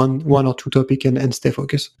 like one or two topic, and stay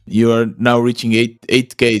focused. You are now reaching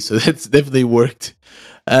 8K, so that's definitely worked.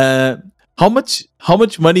 How much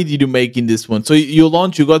money did you make in this one? So you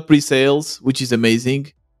got pre-sales, which is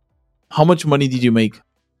amazing. How much money did you make?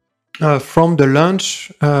 From the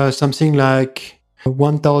launch, something like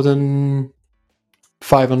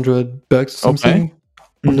 $1,500 something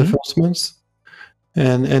on the first month,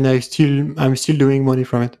 and I'm still doing money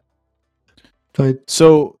from it.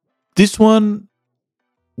 So this one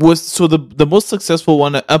was the most successful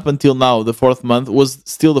one up until now. The 4th month was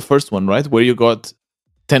still the first one, right? Where you got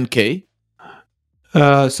 10K.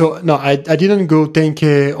 So no, I didn't go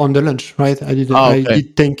 10K on the launch, right? I didn't. I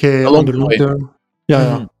did 10K on the long term.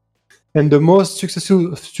 Yeah. And the most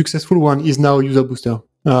successful one is now User Booster.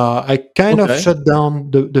 I kind of shut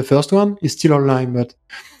down the first one. It's still online, but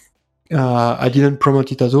I didn't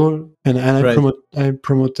promote it at all. And I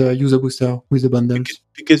promote User Booster with the bundles.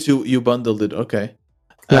 Because you bundled it. Okay.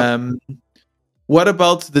 Yeah. What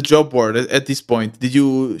about the job board at this point? Did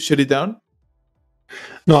you shut it down?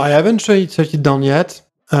 No, I haven't shut it down yet.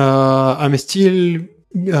 I'm still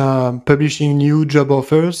publishing new job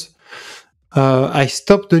offers. I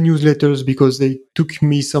stopped the newsletters because they took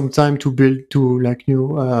me some time to build,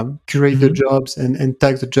 curate the jobs and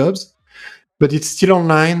tag the jobs, but it's still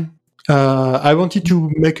online. I wanted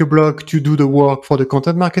to make a blog to do the work for the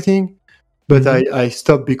content marketing, but I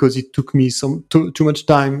stopped because it took me too much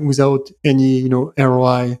time without any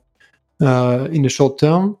ROI in the short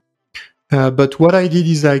term. But what I did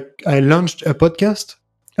is I launched a podcast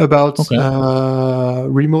about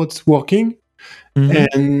remote working.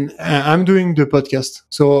 And I'm doing the podcast.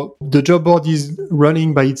 So the job board is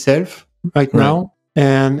running by itself right now.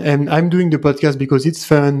 And I'm doing the podcast because it's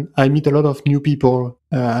fun. I meet a lot of new people.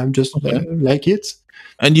 I'm just like it.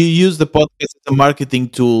 And you use the podcast as a marketing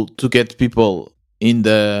tool to get people in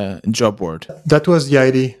the job board. That was the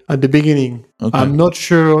idea at the beginning. I'm not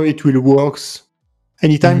sure it will work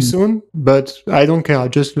anytime soon, but I don't care. I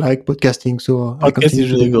just like podcasting, so podcast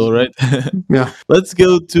is really cool, right? Yeah. Let's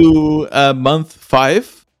go to month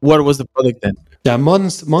 5. What was the product then? Yeah,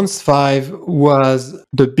 month 5 was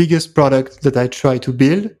the biggest product that I tried to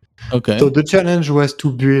build. Okay. So the challenge was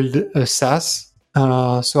to build a SaaS.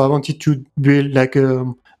 So I wanted to build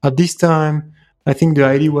at this time, I think the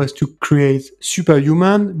idea was to create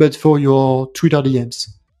Superhuman, but for your Twitter DMs.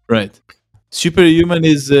 Right. Superhuman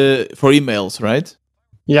is for emails, right?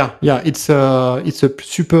 Yeah. It's a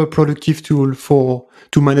super productive tool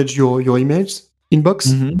to manage your emails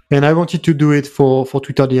inbox, and I wanted to do it for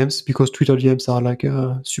Twitter DMs because Twitter DMs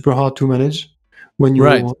are super hard to manage when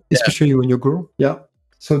you, especially when you grow. Yeah.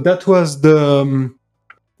 So that was the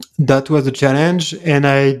challenge, and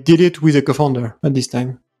I did it with a co-founder at this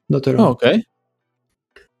time, not alone. Oh, okay.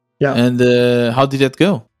 Yeah. And how did that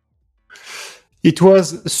go? It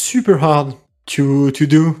was super hard to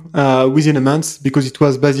do within a month because it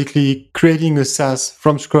was basically creating a SaaS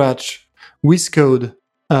from scratch with code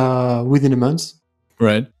within a month.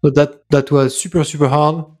 Right. So that was super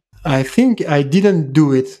hard. I think I didn't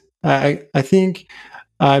do it. I think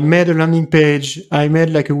I made a landing page. I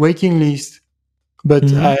made a waiting list,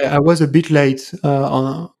 but I was a bit late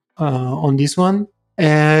on this one,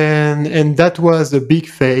 and that was a big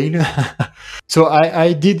fail. So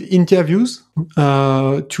I did interviews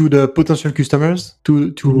to the potential customers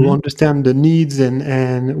to understand the needs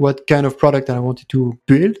and what kind of product I wanted to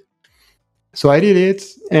build. So I did it,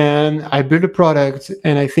 and I built a product,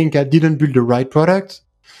 and I think I didn't build the right product.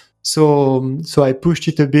 So I pushed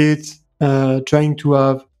it a bit, trying to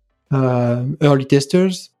have early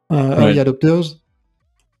testers, early adopters,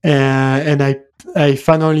 and I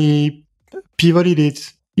finally pivoted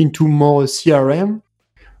it into more CRM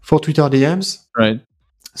for Twitter DMs. Right.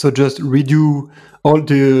 So just redo all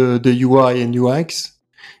the UI and UX,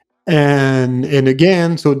 and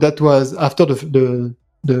again. So that was after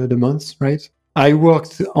the months, right? I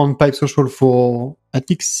worked on Pipe Social for I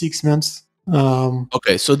think 6 months.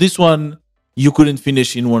 Okay, so this one you couldn't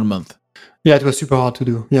finish in 1 month. Yeah, it was super hard to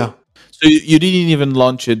do. Yeah. So you didn't even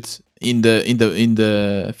launch it in the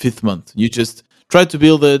 5th month. You just tried to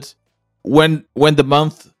build it, when the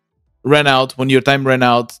month ran out, when your time ran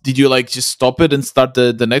out, did you like just stop it and start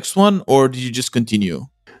the next one, or did you just continue?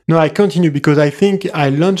 No, I continue because I think I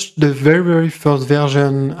launched the very, very first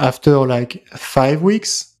version after like 5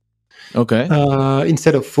 weeks. Okay.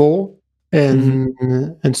 Instead of 4.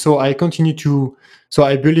 And so I continue to, so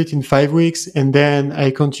I build it in 5 weeks, and then I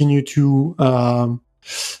continue to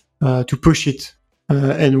push it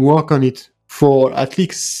and work on it for at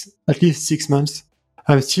least 6 months.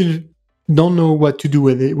 I still don't know what to do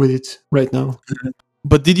with it right now.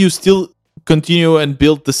 But did you still continue and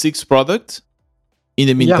build the 6th product in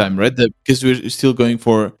the meantime, right? Because we're still going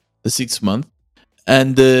for the 6th month.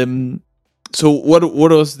 And so what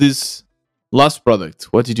was this last product?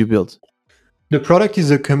 What did you build? The product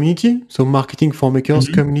is a community, so Marketing for Makers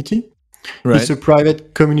community. Right. It's a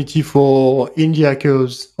private community for indie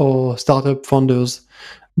hackers or startup founders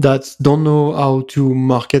that don't know how to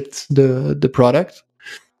market the product.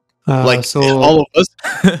 Like so all of us.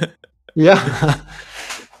 Yeah.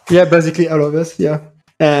 Yeah, basically all of us. Yeah.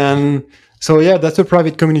 And so, yeah, that's a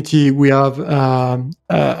private community. We have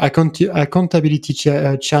accountability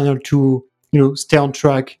channel to, stay on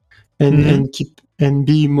track and keep and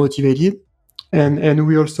be motivated. And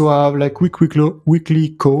we also have like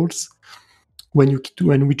weekly calls when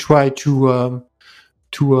we try to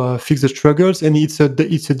fix the struggles. And it's a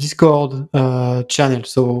Discord channel.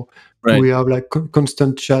 So we have like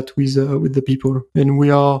constant chat with the people, and we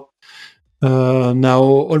are now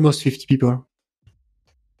almost 50 people.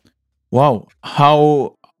 Wow.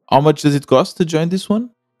 How much does it cost to join this one?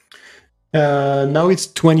 Now it's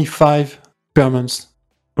 25 per month.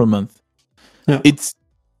 Yeah.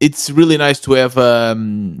 It's really nice to have a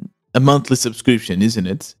monthly subscription, isn't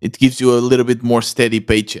it? It gives you a little bit more steady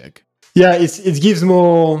paycheck. Yeah, it gives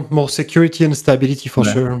more security and stability for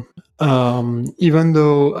sure. Even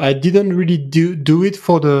though I didn't really do it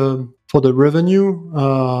for the revenue,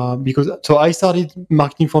 because I started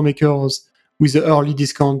Marketing for Makers with the early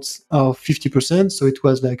discount of 50%, so it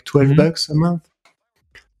was like $12 a month.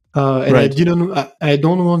 And I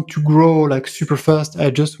don't want to grow like super fast. I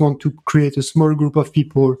just want to create a small group of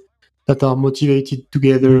people that are motivated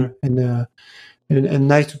together and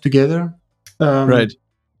nice together. Right.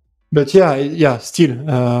 But yeah, still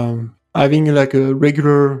having like a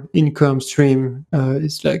regular income stream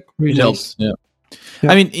is like really nice. Helps. Yeah.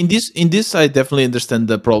 I mean, in this, I definitely understand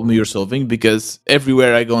the problem you're solving, because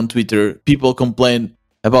everywhere I go on Twitter, people complain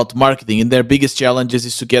about marketing, and their biggest challenges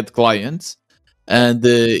is to get clients, and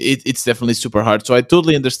it's definitely super hard. So I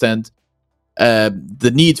totally understand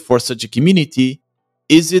the need for such a community.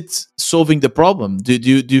 Is it solving the problem? Do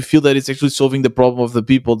you feel that it's actually solving the problem of the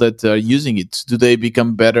people that are using it? Do they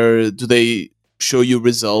become better? Do they show you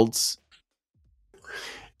results?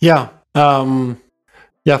 Yeah,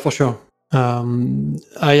 for sure.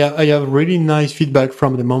 I have really nice feedback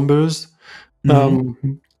from the members. What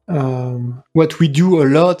we do a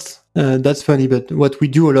lot, that's funny, but what we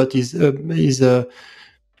do a lot is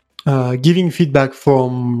giving feedback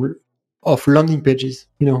of landing pages,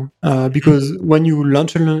 because when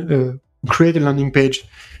you create a landing page,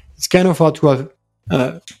 it's kind of hard to have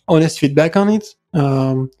honest feedback on it.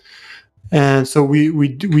 And so we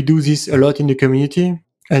do this a lot in the community,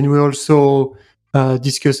 and we also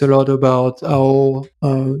discuss a lot about our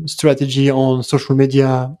strategy on social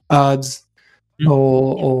media, ads,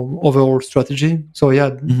 or overall strategy. So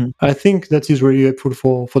yeah, I think that is really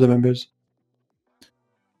helpful for the members.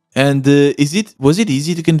 And was it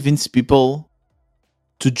easy to convince people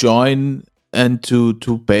to join and to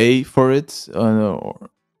pay for it? How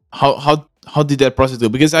did that process go?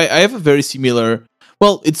 Because I have a very similar.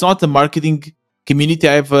 Well, it's not a marketing community.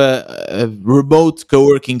 I have a remote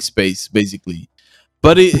co-working space, basically,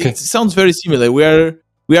 but it sounds very similar. We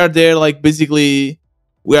are there, like basically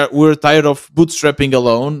we're tired of bootstrapping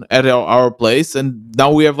alone at our place, and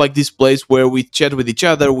now we have like this place where we chat with each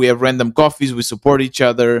other. We have random coffees. We support each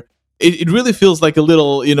other. It really feels like a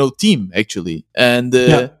little team, actually, and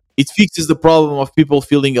it fixes the problem of people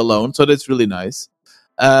feeling alone. So that's really nice.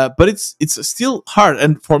 But it's still hard,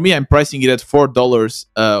 and for me, I'm pricing it at $4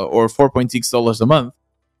 or $4.6 a month.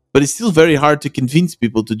 But it's still very hard to convince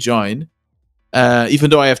people to join,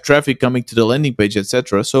 even though I have traffic coming to the landing page,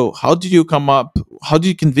 etc. So how did you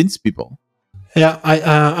convince people? Yeah,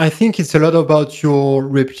 I think it's a lot about your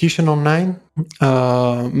reputation online.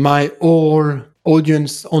 My whole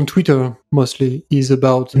audience on Twitter mostly is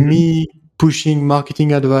about me pushing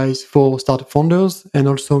marketing advice for startup founders, and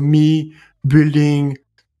also me building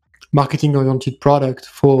marketing-oriented product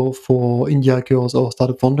for indie hackers or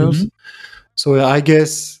startup founders. So I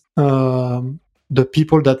guess the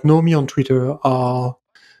people that know me on Twitter are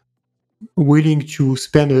willing to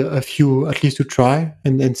spend a few at least to try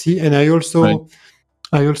and see. And I also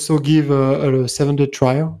give a 7-day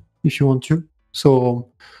trial if you want to. So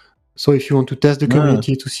if you want to test the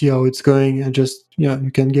community to see how it's going, and just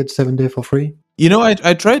you can get 7 days for free.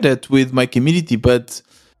 I tried that with my community, but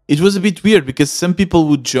it was a bit weird because some people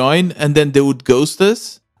would join and then they would ghost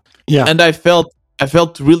us. Yeah. And I felt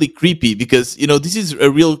really creepy because, this is a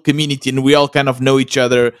real community and we all kind of know each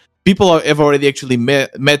other. People have already actually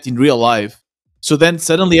met in real life. So then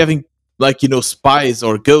suddenly having spies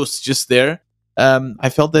or ghosts just there, I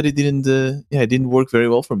felt that it didn't work very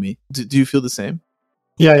well for me. Do you feel the same?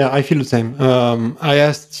 Yeah, I feel the same.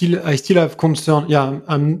 I still have concern. Yeah,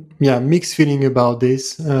 I'm mixed feeling about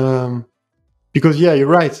this. Because you're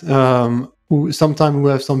right. Sometimes we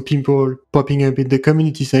have some people popping up in the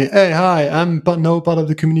community saying, "Hey, hi, I'm now part of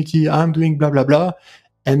the community. I'm doing blah blah blah,"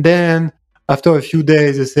 and then after a few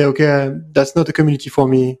days, they say, "Okay, that's not a community for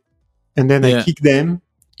me," and then I kick them.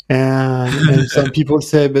 And some people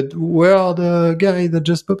say, "But where are the guys that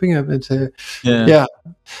just popping up?" And say,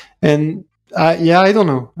 and I don't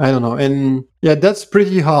know, and that's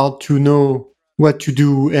pretty hard to know what to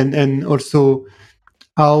do, and also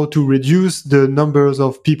how to reduce the numbers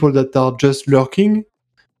of people that are just lurking.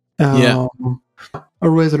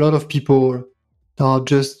 Always a lot of people that are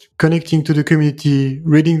just connecting to the community,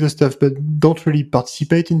 reading the stuff, but don't really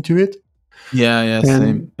participate into it.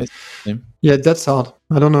 Same. Yeah, that's hard.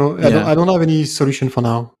 I don't know. I don't have any solution for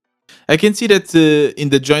now. I can see that in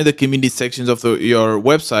the join the community sections of your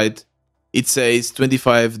website, it says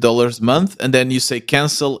 $25 a month, and then you say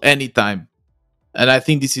cancel anytime. And I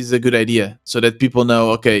think this is a good idea so that people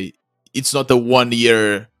know, okay, it's not a 1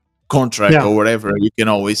 year contract or whatever. You can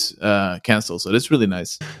always cancel. So that's really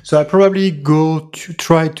nice. So I probably go to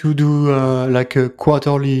try to do like a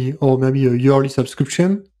quarterly or maybe a yearly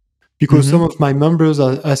subscription because some of my members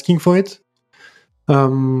are asking for it.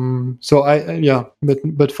 So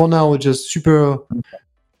but for now, just super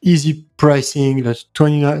easy pricing, like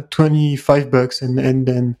 $25, and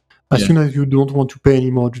then as soon as you don't want to pay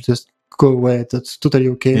anymore, you just go away. That's totally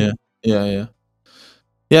okay. Yeah,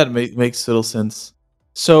 it makes total sense.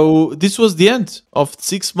 So this was the end of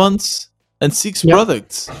 6 months and 6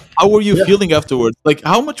 products. How were you feeling afterwards? Like,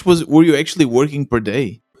 how much were you actually working per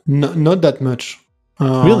day? Not that much.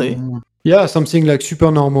 Really? Yeah, something like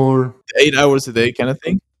super normal. 8 hours a day kind of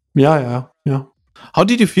thing? Yeah. How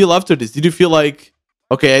did you feel after this? Did you feel like,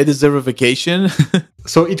 okay, I deserve a vacation?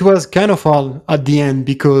 So it was kind of hard at the end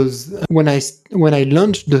because when I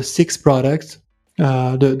launched the 6 products,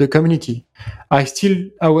 the community, I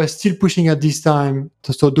was still pushing at this time.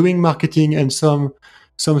 So doing marketing and some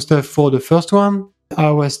stuff for the first one.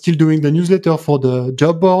 I was still doing the newsletter for the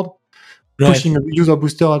job board, pushing a user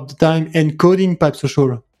booster at the time, and coding Pipe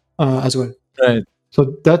Social as well. Right.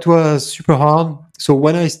 So that was super hard. So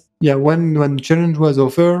when challenge was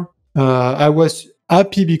over, I was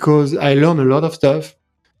happy because I learned a lot of stuff.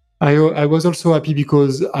 I was also happy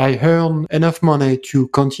because I earned enough money to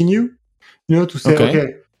continue. To say,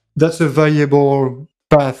 okay, that's a viable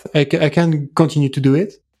path. I can continue to do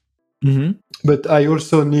it. Mm-hmm. But I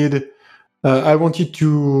also need. I wanted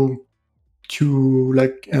to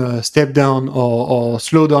step down or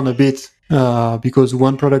slow down a bit because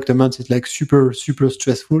one product a month is like super super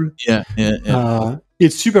stressful. Yeah.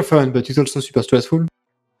 It's super fun, but it's also super stressful.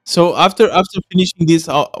 So after finishing this,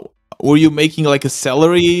 were you making like a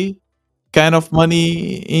salary kind of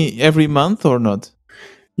money every month or not?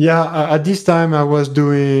 Yeah, at this time I was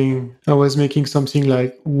making something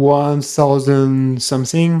like 1,000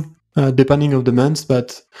 something, depending on the month,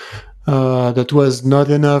 but that was not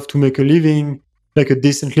enough to make a living, like a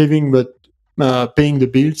decent living, but paying the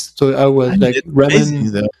bills. So I was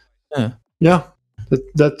ramen. Yeah,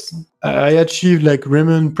 that I achieved like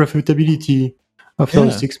ramen profitability after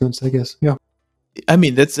 6 months, I guess. Yeah. I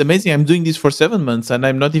mean, that's amazing. I'm doing this for 7 months and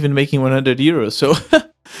I'm not even making 100 euros. So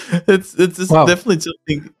it's definitely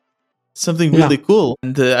something really cool.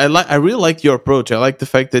 And I really like your approach. I like the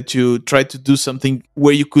fact that you try to do something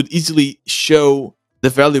where you could easily show the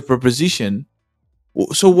value proposition.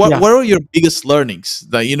 So what are your biggest learnings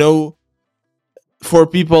that, for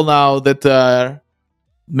people now that are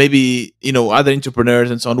maybe, other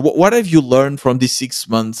entrepreneurs and so on, what have you learned from these 6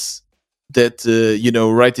 months that,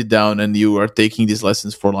 write it down and you are taking these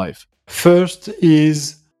lessons for life? First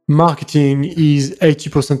is marketing is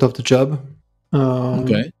 80% of the job.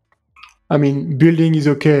 Okay. I mean, building is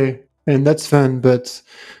okay and that's fun, but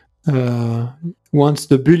once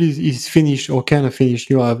the build is finished or kind of finished,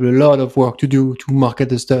 you have a lot of work to do to market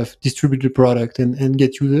the stuff, distribute the product, and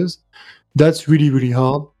get users. That's really, really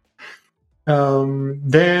hard.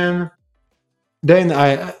 Then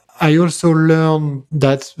I also learned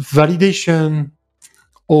that validation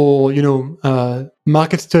or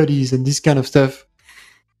market studies and this kind of stuff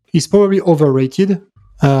is probably overrated,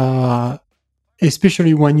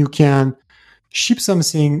 especially when you can ship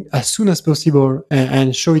something as soon as possible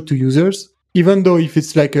and show it to users. Even though if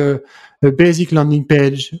it's like a basic landing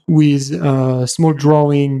page with a small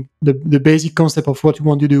drawing, the basic concept of what you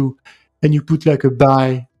want to do, and you put like a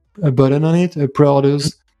button on it, a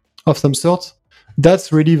pre-orders of some sort,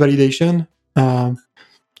 that's really validation.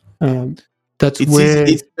 That's where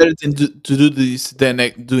it's better to do this than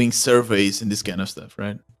doing surveys and this kind of stuff,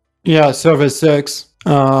 right? Yeah, server sucks.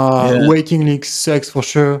 Waiting links sucks for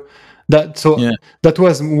sure. That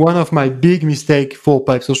was one of my big mistake for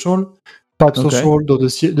Pipe Social. Pipe Social,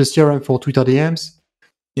 the CRM for Twitter DMs.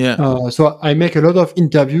 Yeah. So I make a lot of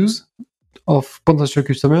interviews of potential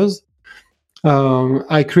customers.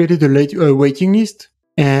 I created a waiting list,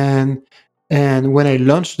 and when I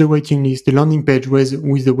launched the waiting list, the landing page was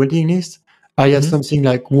with the waiting list. I had something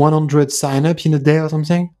like 100 signups in a day or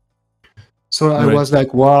something. So I was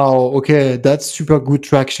like, wow, okay, that's super good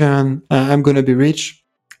traction. I'm going to be rich.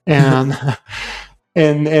 And,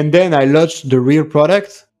 and then I launched the real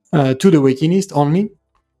product to the waiting list only.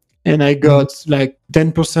 And I got like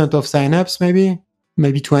 10% of signups,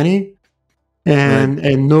 maybe 20,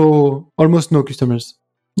 and almost no customers.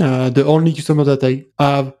 The only customer that I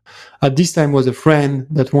have at this time was a friend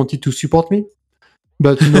that wanted to support me,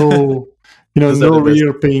 but no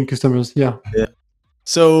real paying customers. Yeah.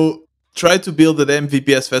 So try to build the MVP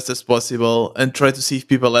as fast as possible and try to see if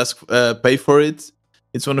people pay for it.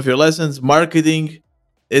 It's one of your lessons. Marketing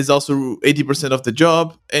is also 80% of the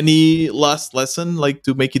job. Any last lesson, like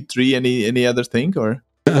to make it 3? Any other thing, or?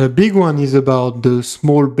 A big one is about the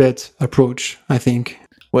small bet approach, I think.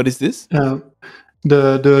 What is this?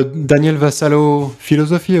 The Daniel Vassallo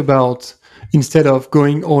philosophy about instead of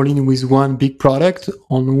going all in with one big product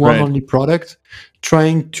on one only product,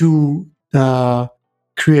 trying to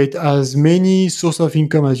create as many source of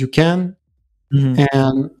income as you can,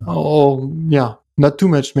 and not too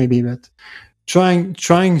much maybe, but trying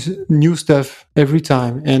new stuff every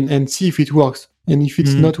time and see if it works. And if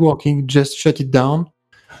it's not working, just shut it down.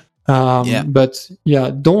 But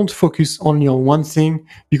don't focus only on one thing,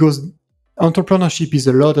 because entrepreneurship is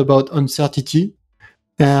a lot about uncertainty.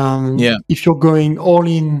 And if you're going all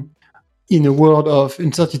in a world of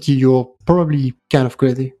uncertainty, you're probably kind of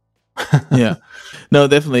crazy. No,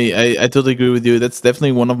 definitely. I totally agree with you. That's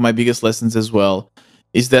definitely one of my biggest lessons as well,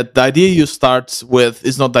 is that the idea you start with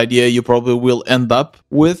is not the idea you probably will end up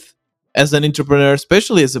with as an entrepreneur,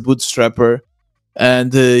 especially as a bootstrapper.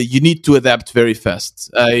 And you need to adapt very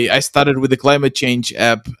fast. I started with the climate change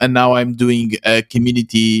app, and now I'm doing a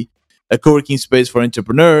community, a co-working space for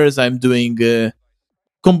entrepreneurs. I'm doing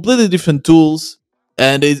completely different tools,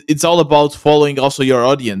 and it's all about following also your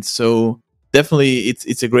audience. So definitely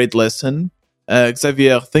it's a great lesson.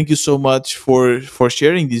 Xavier, thank you so much for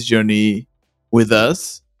sharing this journey with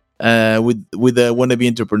us, with the wannabe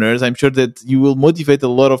entrepreneurs. I'm sure that you will motivate a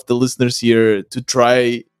lot of the listeners here to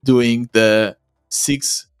try doing the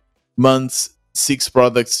 6 months, 6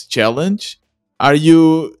 products challenge. Are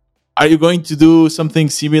you going to do something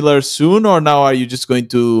similar soon, or now are you just going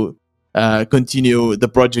to continue the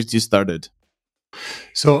project you started?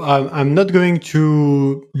 So I'm not going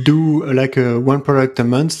to do like a 1 product a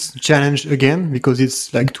month challenge again, because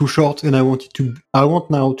it's like too short, and I want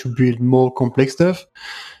now to build more complex stuff.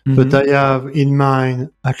 But I have in mind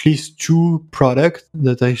at least 2 products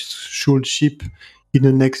that I should ship in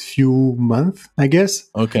the next few months, I guess.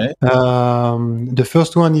 Okay. The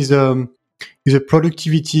first one is a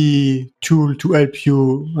productivity tool to help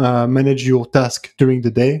you manage your task during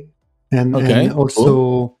the day, and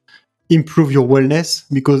also improve your wellness.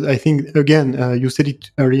 Because I think, again, you said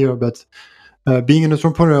it earlier, but being an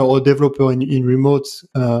entrepreneur or developer in remote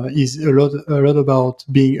is a lot about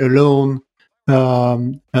being alone,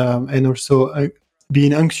 and also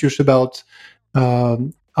being anxious about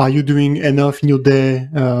are you doing enough in your day?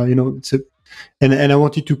 And I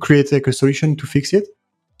wanted to create like a solution to fix it.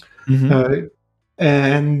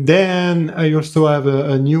 And then I also have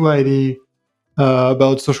a new idea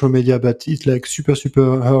about social media, but it's like super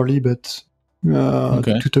early, but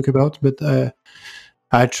to talk about. But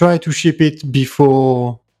I try to ship it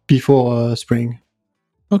before spring.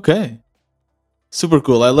 Okay. Super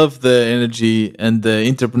cool. I love the energy and the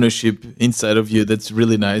entrepreneurship inside of you. That's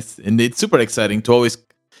really nice. And it's super exciting to always,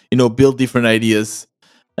 build different ideas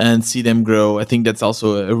and see them grow. I think that's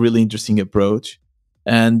also a really interesting approach.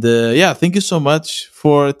 And thank you so much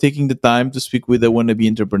for taking the time to speak with the wannabe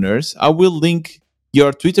entrepreneurs. I will link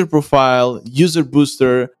your Twitter profile, User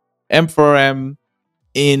Booster, M4M,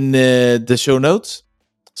 in the show notes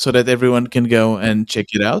so that everyone can go and check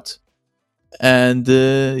it out. And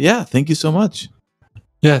yeah, thank you so much.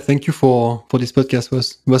 Yeah, thank you for this podcast.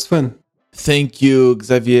 Was fun. Thank you,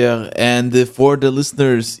 Xavier. And for the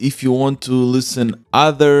listeners, if you want to listen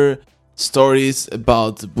other stories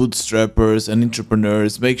about bootstrappers and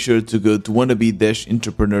entrepreneurs, make sure to go to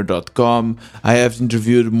wannabe-entrepreneur.com. I have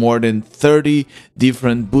interviewed more than 30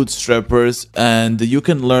 different bootstrappers, and you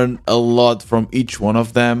can learn a lot from each one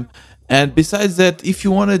of them. And besides that, if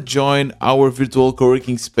you want to join our virtual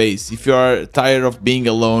co-working space, if you are tired of being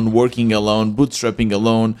alone, working alone, bootstrapping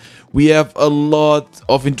alone, we have a lot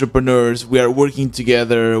of entrepreneurs. We are working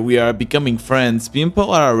together. We are becoming friends.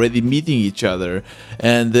 People are already meeting each other.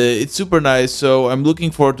 And it's super nice. So I'm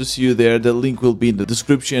looking forward to see you there. The link will be in the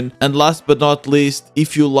description. And last but not least,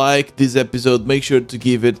 if you like this episode, make sure to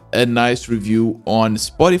give it a nice review on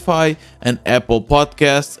Spotify and Apple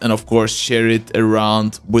Podcasts. And of course, share it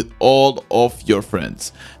around with all of your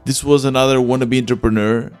friends. This was another Wannabe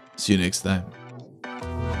Entrepreneur. See you next time.